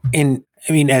else. And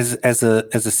I mean, as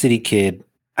a city kid,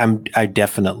 I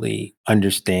definitely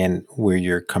understand where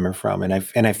you're coming from, and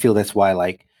I feel that's why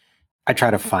like I try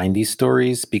to find these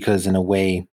stories, because in a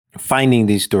way, finding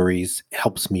these stories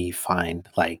helps me find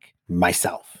like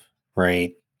myself,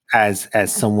 right? As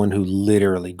someone who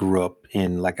literally grew up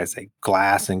in, like I say,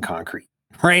 glass and concrete,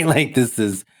 right? Like this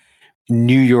is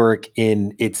New York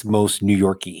in its most New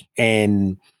Yorky,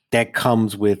 and that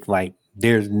comes with like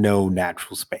there's no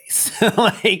natural space,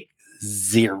 like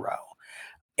zero.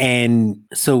 And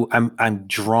so I'm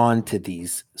drawn to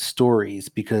these stories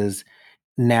because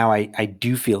now I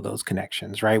do feel those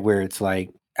connections, right? Where it's like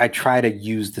I try to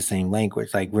use the same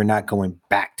language. Like we're not going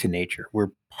back to nature. We're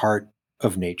part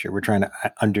of nature. We're trying to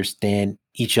understand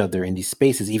each other in these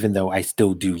spaces, even though I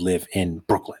still do live in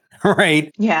Brooklyn,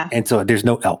 right? Yeah. And so there's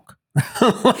no elk.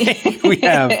 Like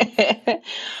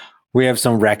we have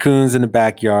some raccoons in the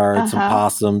backyard, some Uh-huh.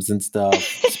 possums and stuff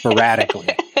sporadically,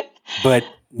 but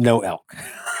no elk.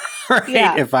 Right?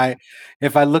 Yeah.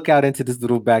 If I look out into this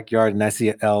little backyard and I see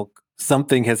an elk,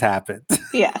 something has happened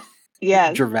Yes.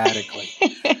 Yes. dramatically.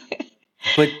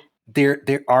 But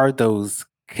there are those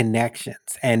connections.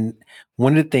 And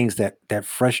one of the things that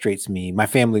frustrates me, my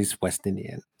family's West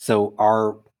Indian. So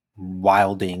our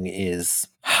wilding is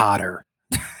hotter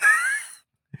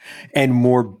and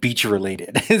more beach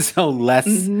related. So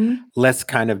Hmm. less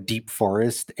kind of deep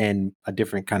forest and a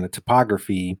different kind of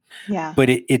topography. Yeah. But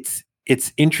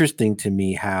it's interesting to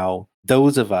me how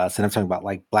those of us, and I'm talking about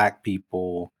like Black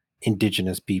people,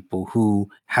 indigenous people who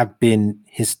have been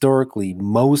historically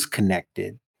most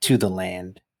connected to the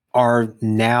land, are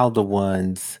now the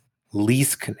ones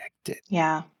least connected,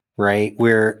 Yeah. right?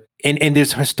 Where and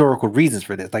there's historical reasons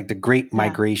for this, like the Great Yeah.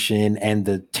 Migration and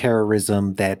the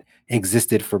terrorism that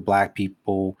existed for Black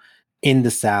people in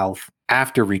the South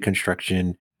after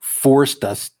Reconstruction forced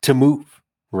us to move,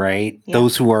 right? Yeah.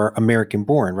 Those who are American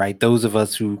born, right? Those of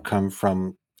us who come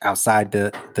from outside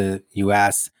the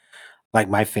US, like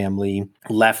my family,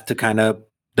 left to kind of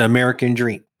the American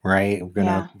dream, right? We're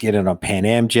gonna Yeah. get on a Pan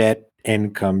Am jet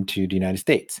and come to the United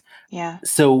States. Yeah.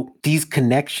 So these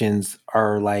connections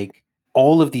are like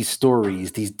all of these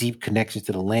stories, these deep connections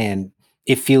to the land.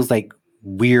 It feels like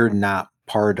we're not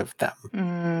part of them,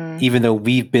 Mm, even though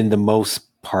we've been the most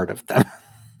part of them.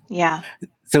 yeah.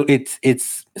 So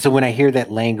it's so when I hear that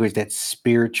language, that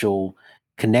spiritual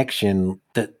connection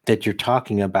that you're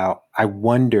talking about, I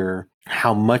wonder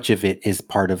how much of it is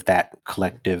part of that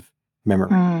collective memory,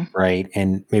 Mm, right?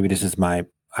 And maybe this is my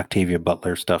Octavia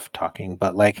Butler stuff talking,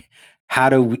 but like how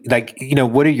do we like,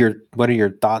 what are your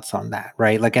thoughts on that,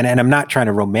 right? Like and I'm not trying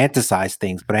to romanticize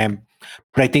things, but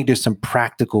I think there's some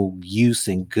practical use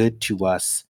and good to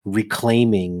us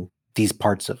reclaiming these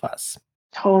parts of us.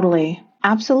 totally.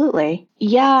 Absolutely.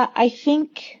 Yeah, I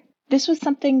think this was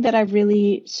something that I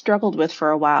really struggled with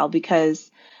for a while because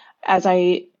as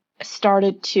I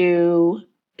started to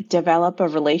develop a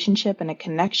relationship and a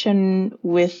connection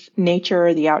with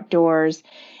nature, the outdoors,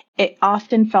 it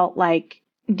often felt like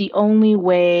the only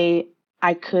way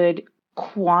I could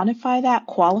qualify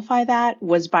that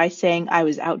was by saying I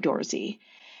was outdoorsy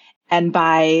and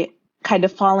by kind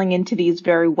of falling into these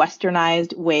very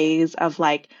westernized ways of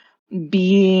like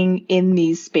being in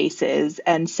these spaces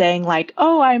and saying like,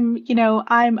 oh,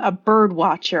 I'm a bird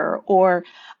watcher, or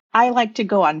I like to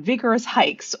go on vigorous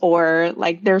hikes, or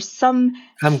like there's some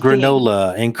I'm thing.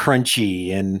 granola and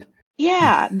crunchy and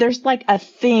Yeah, there's like a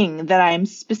thing that I'm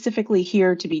specifically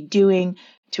here to be doing,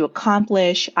 to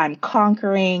accomplish, I'm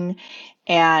conquering.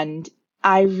 And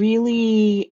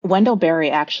Wendell Berry,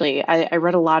 actually, I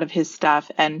read a lot of his stuff,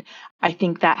 and I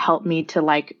think that helped me to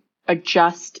like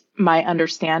adjust my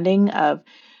understanding of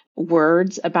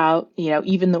words about,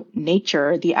 even the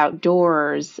nature, the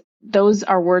outdoors. Those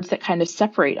are words that kind of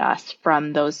separate us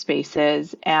from those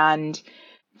spaces. And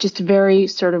just very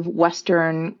sort of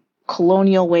Western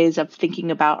colonial ways of thinking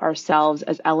about ourselves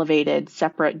as elevated,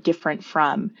 separate, different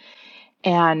from.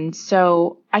 And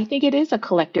so I think it is a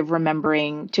collective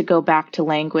remembering to go back to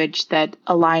language that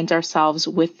aligns ourselves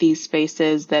with these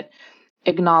spaces, that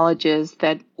acknowledges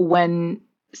that when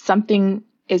something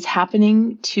is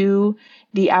happening to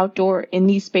the outdoor, in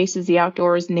these spaces, the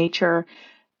outdoors, nature,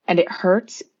 and it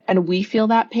hurts, and we feel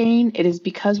that pain, it is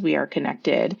because we are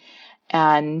connected.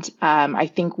 And I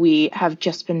think we have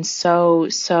just been so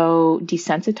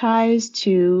desensitized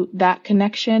to that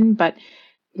connection. But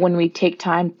when we take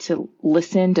time to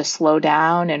listen, to slow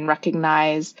down and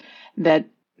recognize that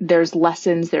there's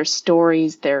lessons, there's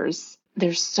stories, there's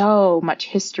so much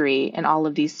history in all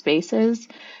of these spaces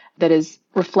that is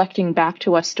reflecting back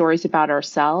to us stories about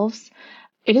ourselves,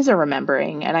 it is a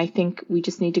remembering. And I think we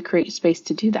just need to create space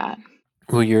to do that.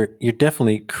 well, you're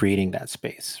definitely creating that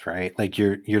space, right? Like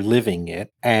you're living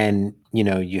it, and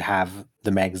you have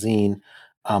the magazine,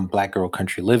 Black Girl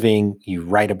Country Living. You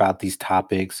write about these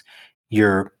topics.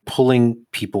 You're pulling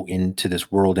people into this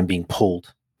world and being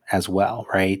pulled as well,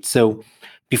 right? So,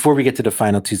 before we get to the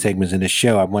final two segments in the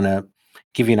show, I want to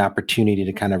give you an opportunity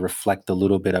to kind of reflect a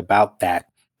little bit about that,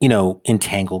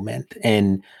 entanglement.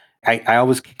 And I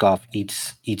always kick off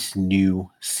each new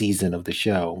season of the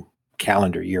show,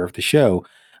 calendar year of the show,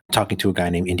 talking to a guy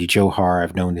named Indy Johar.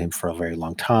 I've known him for a very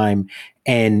long time,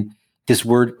 and this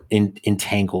word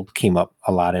entangled came up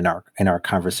a lot in our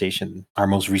conversation, our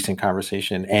most recent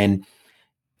conversation, and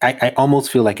I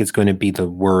almost feel like it's going to be the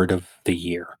word of the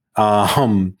year,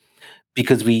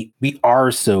 because we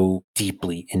are so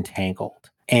deeply entangled,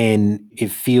 and it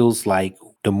feels like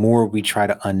the more we try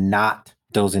to unknot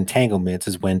those entanglements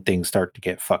is when things start to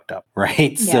get fucked up,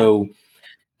 right? Yeah, So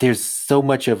there's so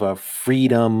much of a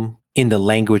freedom in the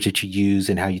language that you use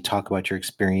and how you talk about your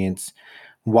experience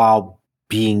while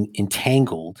being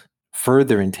entangled,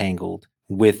 further entangled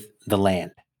with the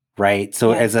land, right?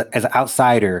 So yeah, as an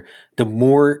outsider, the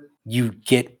more you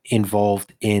get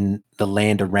involved in the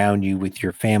land around you with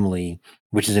your family,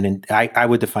 which is I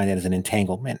would define that as an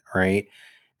entanglement, right?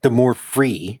 The more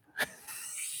free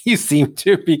you seem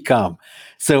to become.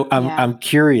 So I'm yeah. I'm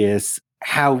curious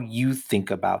how you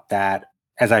think about that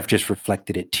as I've just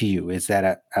reflected it to you. Is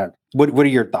that what are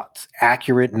your thoughts?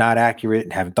 Accurate, not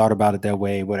accurate? Haven't thought about it that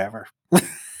way, whatever.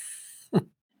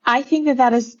 I think that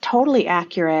that is totally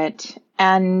accurate.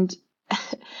 And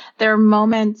there are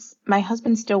moments, my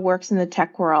husband still works in the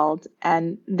tech world,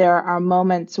 and there are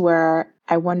moments where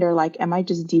I wonder, like, am I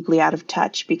just deeply out of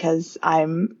touch because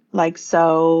I'm like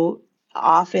so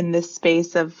off in this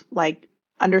space of like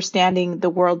understanding the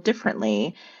world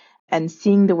differently? and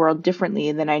seeing the world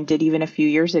differently than I did even a few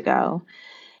years ago.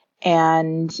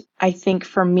 And I think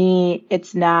for me,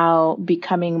 it's now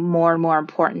becoming more and more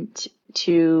important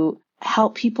to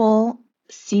help people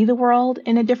see the world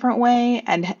in a different way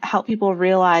and help people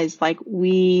realize like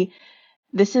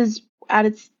this is at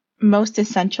its most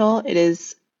essential. It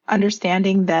is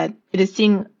understanding that it is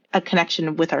seeing a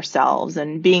connection with ourselves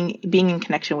and being in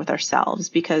connection with ourselves,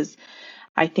 because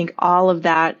I think all of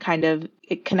that kind of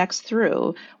it connects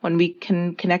through. When we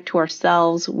can connect to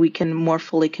ourselves, we can more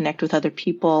fully connect with other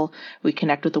people. We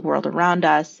connect with the world around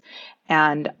us.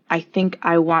 And I think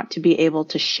I want to be able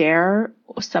to share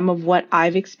some of what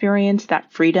I've experienced,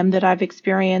 that freedom that I've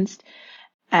experienced,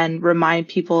 and remind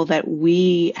people that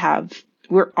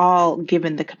we're all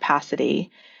given the capacity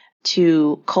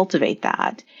to cultivate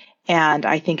that. And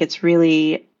I think it's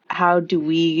really, how do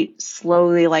we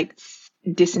slowly like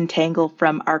disentangle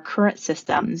from our current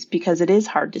systems, because it is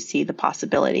hard to see the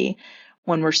possibility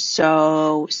when we're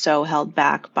so held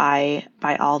back by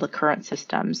all the current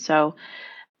systems. So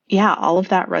yeah, all of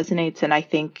that resonates, and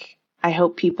I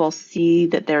hope people see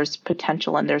that there's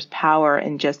potential and there's power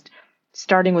in just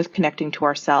starting with connecting to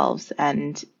ourselves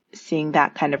and seeing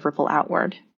that kind of ripple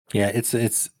outward. Yeah, it's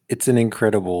an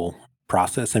incredible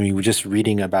process. I mean, we're just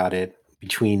reading about it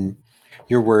between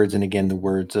your words and again the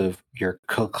words of your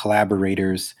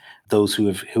collaborators, those who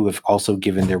have also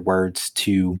given their words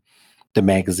to the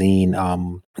magazine.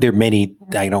 There are many.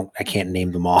 I can't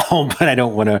name them all, but I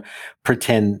don't want to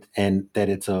pretend and that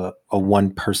it's a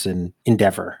one person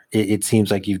endeavor. It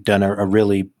seems like you've done a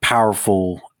really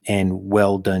powerful and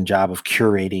well done job of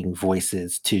curating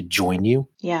voices to join you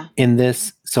Yeah. in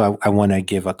this. So I want to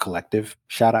give a collective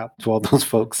shout out to all those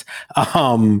folks.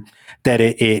 Um, that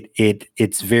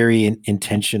it's very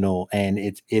intentional and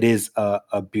it is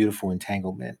a beautiful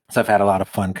entanglement. So I've had a lot of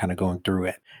fun kind of going through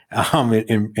it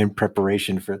in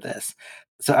preparation for this.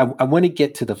 So I want to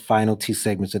get to the final two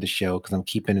segments of the show because I'm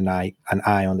keeping an eye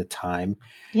on the time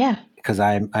Yeah. because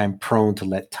I'm prone to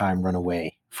let time run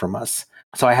away from us.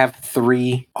 So I have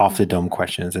three off the dome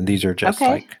questions, and these are just Okay.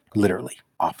 like literally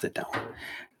off the dome.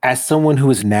 As someone who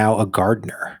is now a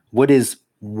gardener, what is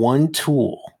one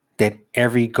tool that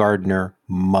every gardener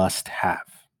must have?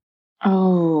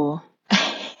 Oh.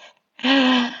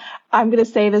 I'm going to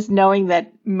say this knowing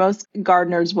that most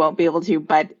gardeners won't be able to,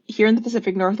 but here in the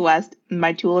Pacific Northwest,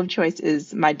 my tool of choice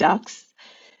is my ducks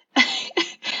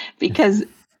because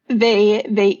they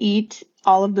eat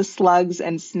all of the slugs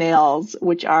and snails,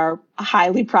 which are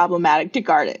highly problematic to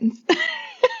gardens.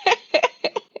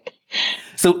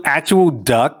 So actual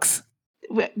ducks.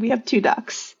 We have two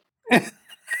ducks.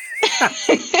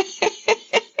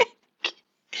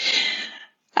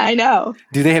 I know.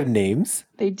 Do they have names?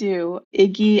 They do.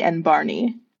 Iggy and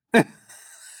Barney.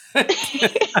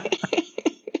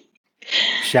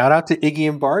 Shout out to Iggy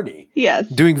and Barney Yes.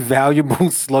 doing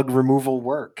valuable slug removal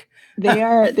work. They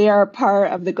are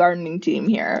part of the gardening team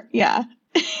here. Yeah.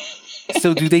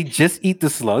 So do they just eat the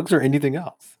slugs or anything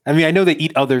else? I mean, I know they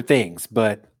eat other things,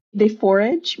 but They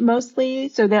forage mostly,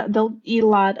 so they'll eat a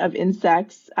lot of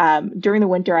insects. During the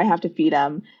winter, I have to feed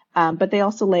them, but they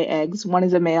also lay eggs. One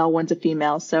is a male, one's a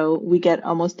female, so we get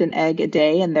almost an egg a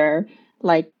day, and they're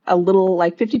like a little,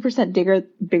 like 50%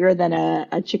 bigger than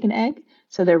a chicken egg.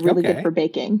 So they're really good okay. for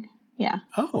baking. Yeah.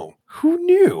 Oh, who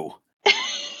knew?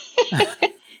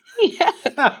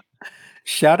 Yeah.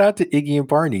 Shout out to Iggy and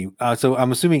Barney. So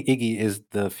I'm assuming Iggy is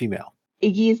the female.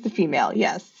 Iggy is the female.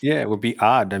 Yes. Yeah, it would be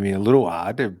odd. I mean, a little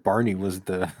odd if Barney was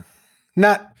the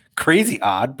not crazy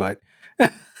odd, but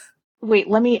Wait,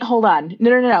 let me hold on.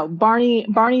 No.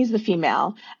 Barney's the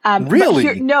female. But here,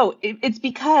 really? no, it's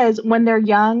because when they're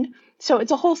young, so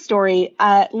it's a whole story.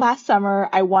 Last summer,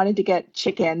 I wanted to get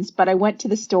chickens, but I went to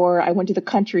the store. I went to the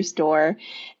country store,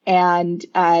 and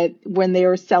when they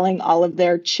were selling all of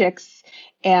their chicks,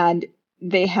 and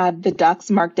they had the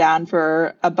ducks marked down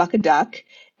for $1 a duck,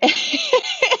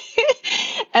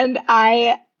 and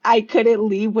I couldn't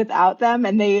leave without them,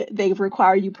 and they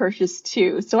require you purchase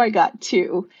two, so I got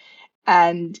two,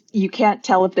 and you can't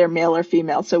tell if they're male or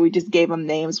female. So we just gave them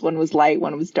names. One was light,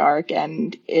 one was dark,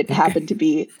 and it Okay. happened to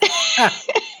be.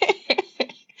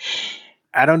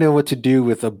 I don't know what to do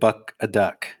with a buck a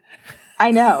duck.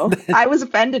 I know. I was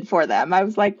offended for them. I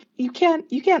was like, you can't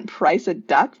price a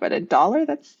duck but $1.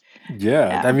 That's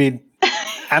Yeah, I yeah. mean,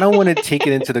 I don't want to take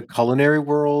it into the culinary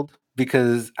world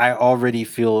because I already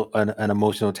feel an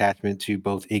emotional attachment to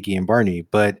both Iggy and Barney.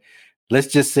 But let's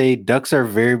just say ducks are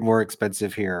very more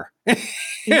expensive here.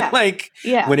 Yeah. Like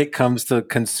Yeah. when it comes to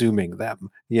consuming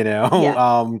them, you know. Yes.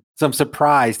 So I'm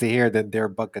surprised to hear that they're a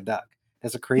buck a duck.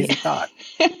 That's a Yeah. crazy thought.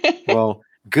 Well,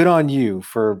 good on you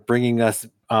for bringing us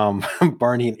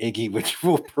Barney and Iggy, which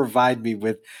will provide me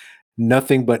with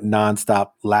nothing but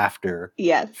nonstop laughter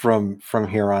Yes. from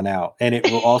here on out. And it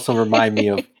will also remind me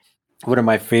of one of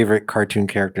my favorite cartoon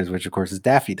characters, which of course is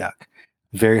Daffy Duck.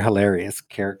 Very hilarious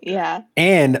character. Yeah.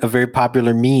 And a very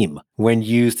popular meme when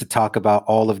used to talk about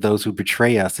all of those who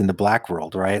betray us in the black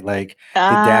world, right? Like the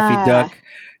Daffy Ah, Duck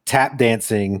tap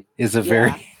dancing is a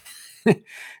very yeah.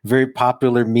 very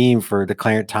popular meme for the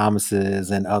Clarence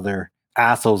Thomases and other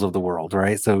assholes of the world,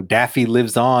 right? So Daffy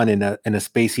lives on in a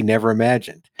space he never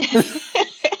imagined.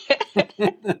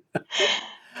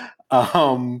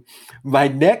 Um, my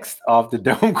next off the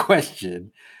dome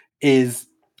question is,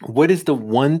 what is the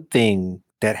one thing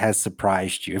that has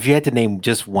surprised you? If you had to name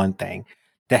just one thing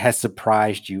that has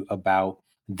surprised you about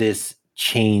this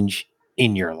change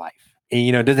in your life,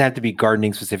 and it doesn't have to be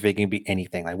gardening specific, it can be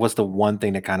anything. Like, what's the one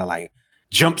thing that kind of like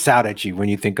jumps out at you when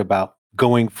you think about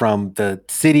going from the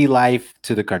city life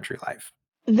to the country life?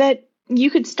 That you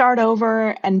could start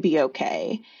over and be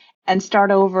okay, and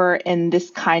start over in this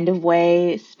kind of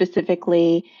way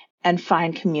specifically, and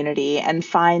find community and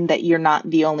find that you're not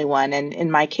the only one. And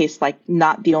in my case, like,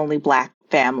 not the only Black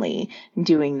family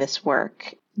doing this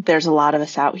work. There's a lot of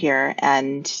us out here.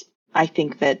 And I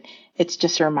think that it's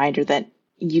just a reminder that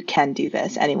you can do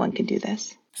this. Anyone can do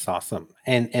this. It's awesome.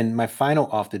 And my final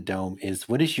off the dome is,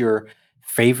 what is your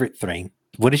favorite thing?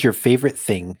 What is your favorite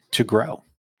thing to grow?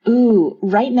 Ooh,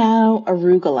 right now,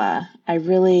 arugula. I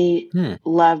really Hmm.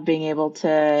 love being able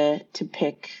to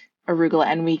pick arugula,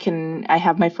 and I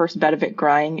have my first bed of it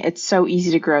growing. It's so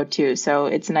easy to grow too, so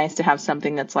it's nice to have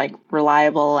something that's like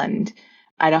reliable, and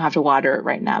I don't have to water it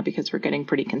right now because we're getting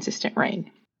pretty consistent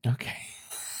rain. Okay.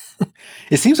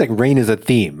 It seems like rain is a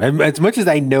theme. As much as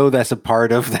I know that's a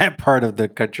part of that part of the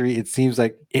country, it seems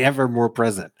like ever more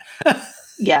present.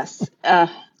 Yes,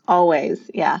 always.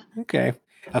 Yeah. Okay.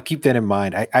 I'll keep that in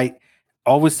mind. I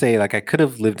always say, like, I could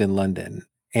have lived in London,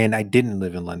 and I didn't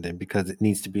live in London because it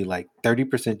needs to be like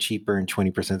 30% cheaper and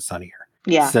 20% sunnier.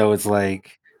 Yeah. So it's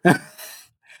like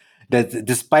that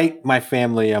despite my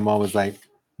family, I'm always like,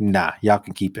 nah, y'all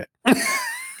can keep it.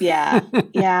 Yeah.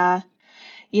 Yeah.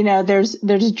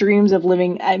 There's dreams of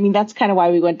living. I mean, that's kind of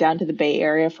why we went down to the Bay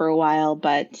Area for a while,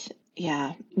 but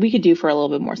yeah, we could do for a little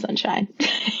bit more sunshine.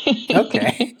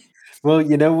 Okay. Well,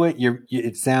 you know what?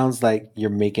 It sounds like you're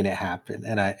making it happen,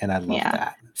 and I love Yeah.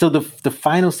 that. So the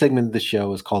final segment of the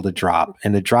show is called the drop,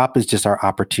 and the drop is just our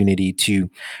opportunity to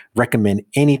recommend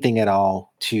anything at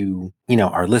all to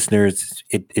our listeners.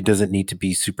 It doesn't need to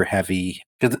be super heavy,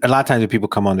 because a lot of times when people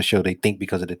come on the show, they think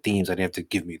because of the themes that they have to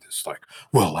give me this, like,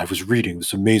 well, I was reading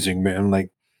this amazing man. I'm like,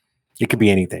 it could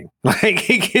be anything. Like,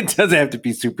 it doesn't have to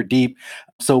be super deep.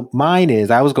 So mine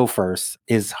is, I always go first,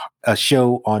 is a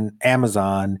show on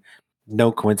Amazon.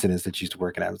 No coincidence that you used to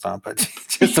work at Amazon, but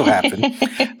just so happened.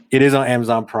 It is on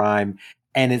Amazon Prime,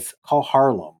 and it's called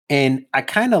Harlem. And I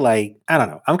kind of like, I don't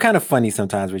know, I'm kind of funny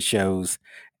sometimes with shows,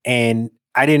 and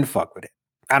I didn't fuck with it.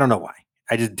 I don't know why.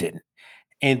 I just didn't.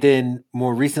 And then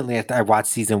more recently, after I watched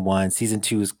season one, season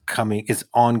two is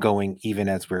ongoing even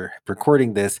as we're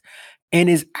recording this, and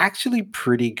is actually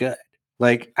pretty good.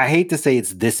 Like, I hate to say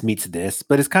it's this meets this,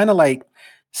 but it's kind of like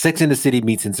Sex in the City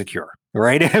meets Insecure,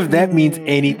 right? If that means Mm.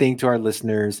 anything to our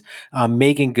listeners,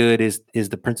 Megan Good is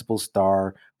the principal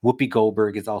star. Whoopi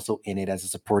Goldberg is also in it as a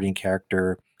supporting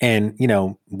character, and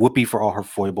Whoopi, for all her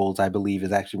foibles, I believe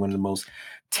is actually one of the most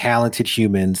talented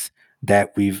humans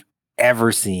that we've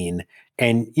ever seen.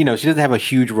 And she doesn't have a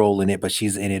huge role in it, but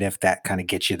she's in it if that kind of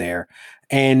gets you there.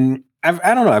 And I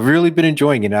don't know, I've really been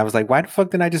enjoying it. And I was like, why the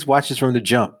fuck didn't I just watch this from the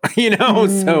jump? So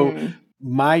Mm.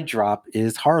 my drop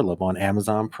is Harlem on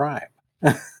Amazon Prime.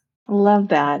 Love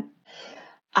that.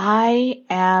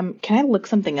 Can I look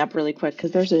something up really quick?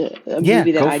 Because there's a Yeah,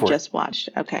 movie that go I for it. just watched.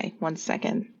 Okay, one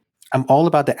second. I'm all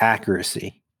about the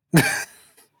accuracy.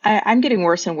 I'm getting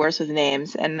worse and worse with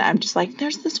names, and I'm just like,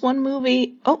 there's this one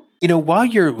movie. Oh, While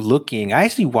you're looking, I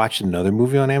actually watched another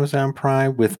movie on Amazon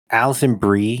Prime with Allison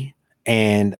Brie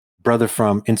and brother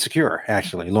from Insecure,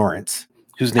 actually, Lawrence,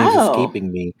 whose name's oh,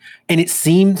 escaping me. And it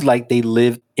seemed like they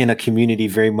lived in a community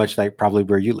very much like probably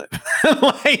where you live.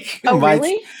 Like, oh, my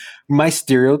really? my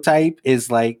stereotype is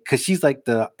like, because she's like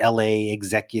the LA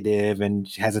executive and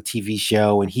she has a TV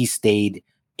show, and he stayed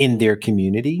in their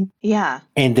community. Yeah.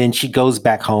 And then she goes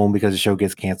back home because the show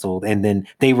gets canceled. And then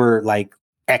they were like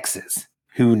exes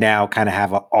who now kind of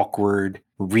have an awkward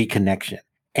reconnection.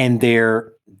 And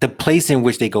the place in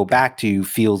which they go back to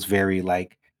feels very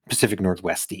like Pacific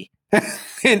Northwesty.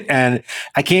 and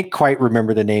I can't quite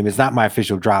remember the name. It's not my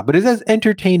official drop, but it's an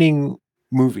entertaining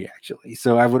movie actually.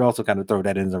 So I would also kind of throw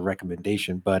that in as a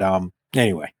recommendation. But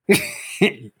anyway,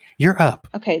 you're up.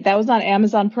 Okay, that was on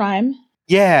Amazon Prime.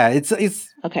 Yeah, it's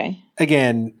Okay.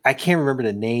 again, I can't remember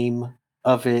the name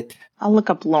of it. I'll look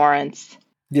up Lawrence.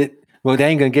 Well, they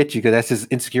ain't gonna get you because that's his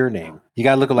insecure name. You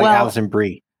gotta look like Well, Allison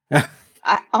Brie.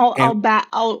 I'll And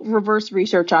I'll reverse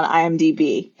research on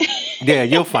IMDb. yeah,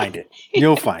 you'll find it.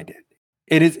 You'll find it.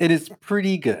 It is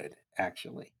pretty good,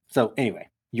 actually. So anyway,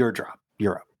 your drop.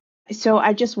 You're up. So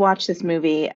I just watched this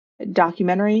movie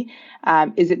documentary.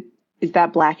 Is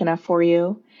that black enough for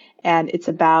you? And it's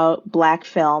about black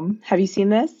film. Have you seen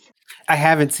this? I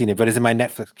haven't seen it, but it's in my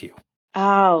Netflix queue.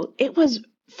 Oh, it was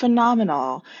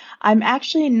phenomenal. I'm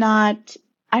actually not,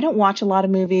 I don't watch a lot of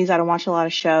movies, I don't watch a lot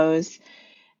of shows,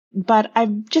 but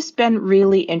I've just been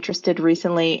really interested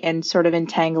recently in sort of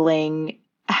entangling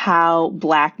how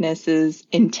blackness is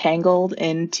entangled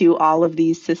into all of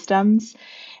these systems.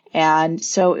 And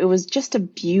so it was just a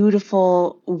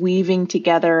beautiful weaving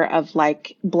together of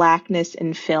like blackness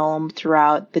in film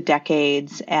throughout the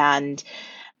decades and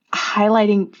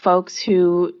highlighting folks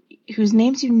whose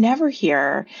names you never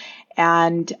hear.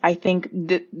 And I think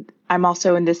that I'm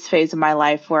also in this phase of my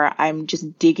life where I'm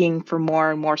just digging for more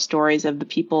and more stories of the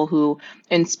people who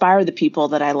inspire the people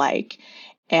that I like.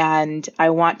 And I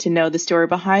want to know the story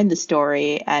behind the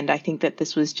story. And I think that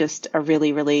this was just a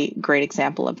really, really great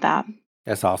example of that.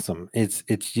 That's awesome.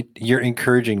 You're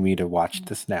encouraging me to watch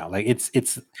this now. Like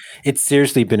it's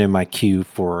seriously been in my queue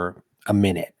for a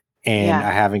minute and Yeah.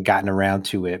 I haven't gotten around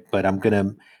to it, but I'm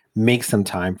gonna make some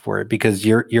time for it because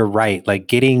you're right. Like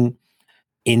getting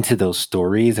into those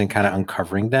stories and kind of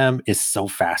uncovering them is so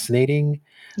fascinating.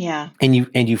 Yeah. And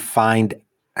you find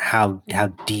how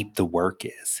deep the work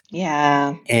is.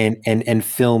 Yeah. And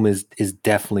film is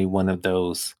definitely one of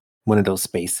those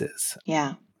spaces.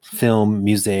 Yeah. Film,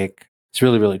 music. It's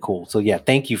really, really cool. So yeah,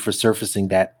 thank you for surfacing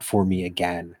that for me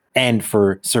again and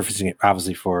for surfacing it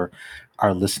obviously for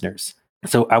our listeners.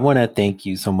 So I want to thank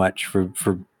you so much for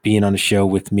being on the show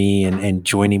with me and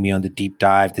joining me on the deep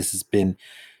dive. This has been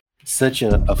such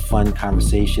a fun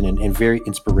conversation and very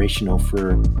inspirational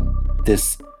for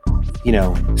this,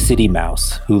 city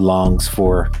mouse who longs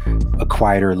for a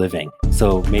quieter living.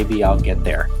 So maybe I'll get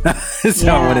there.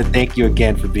 So I want to thank you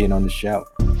again for being on the show.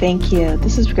 Thank you.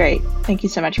 This is great. Thank you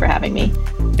so much for having me.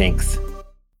 Thanks.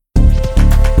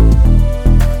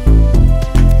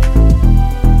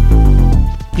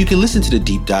 You can listen to The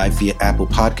Deep Dive via Apple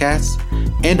Podcasts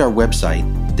and our website,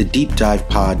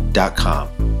 thedeepdivepod.com.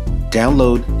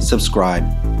 Download,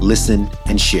 subscribe, listen,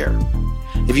 and share.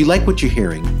 If you like what you're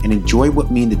hearing and enjoy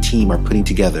what me and the team are putting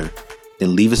together,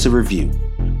 then leave us a review.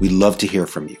 We'd love to hear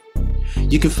from you.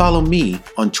 You can follow me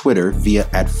on Twitter via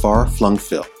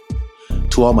 @FarFlungPhil.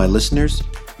 To all my listeners,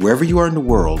 wherever you are in the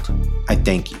world, I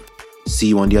thank you. See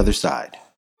you on the other side.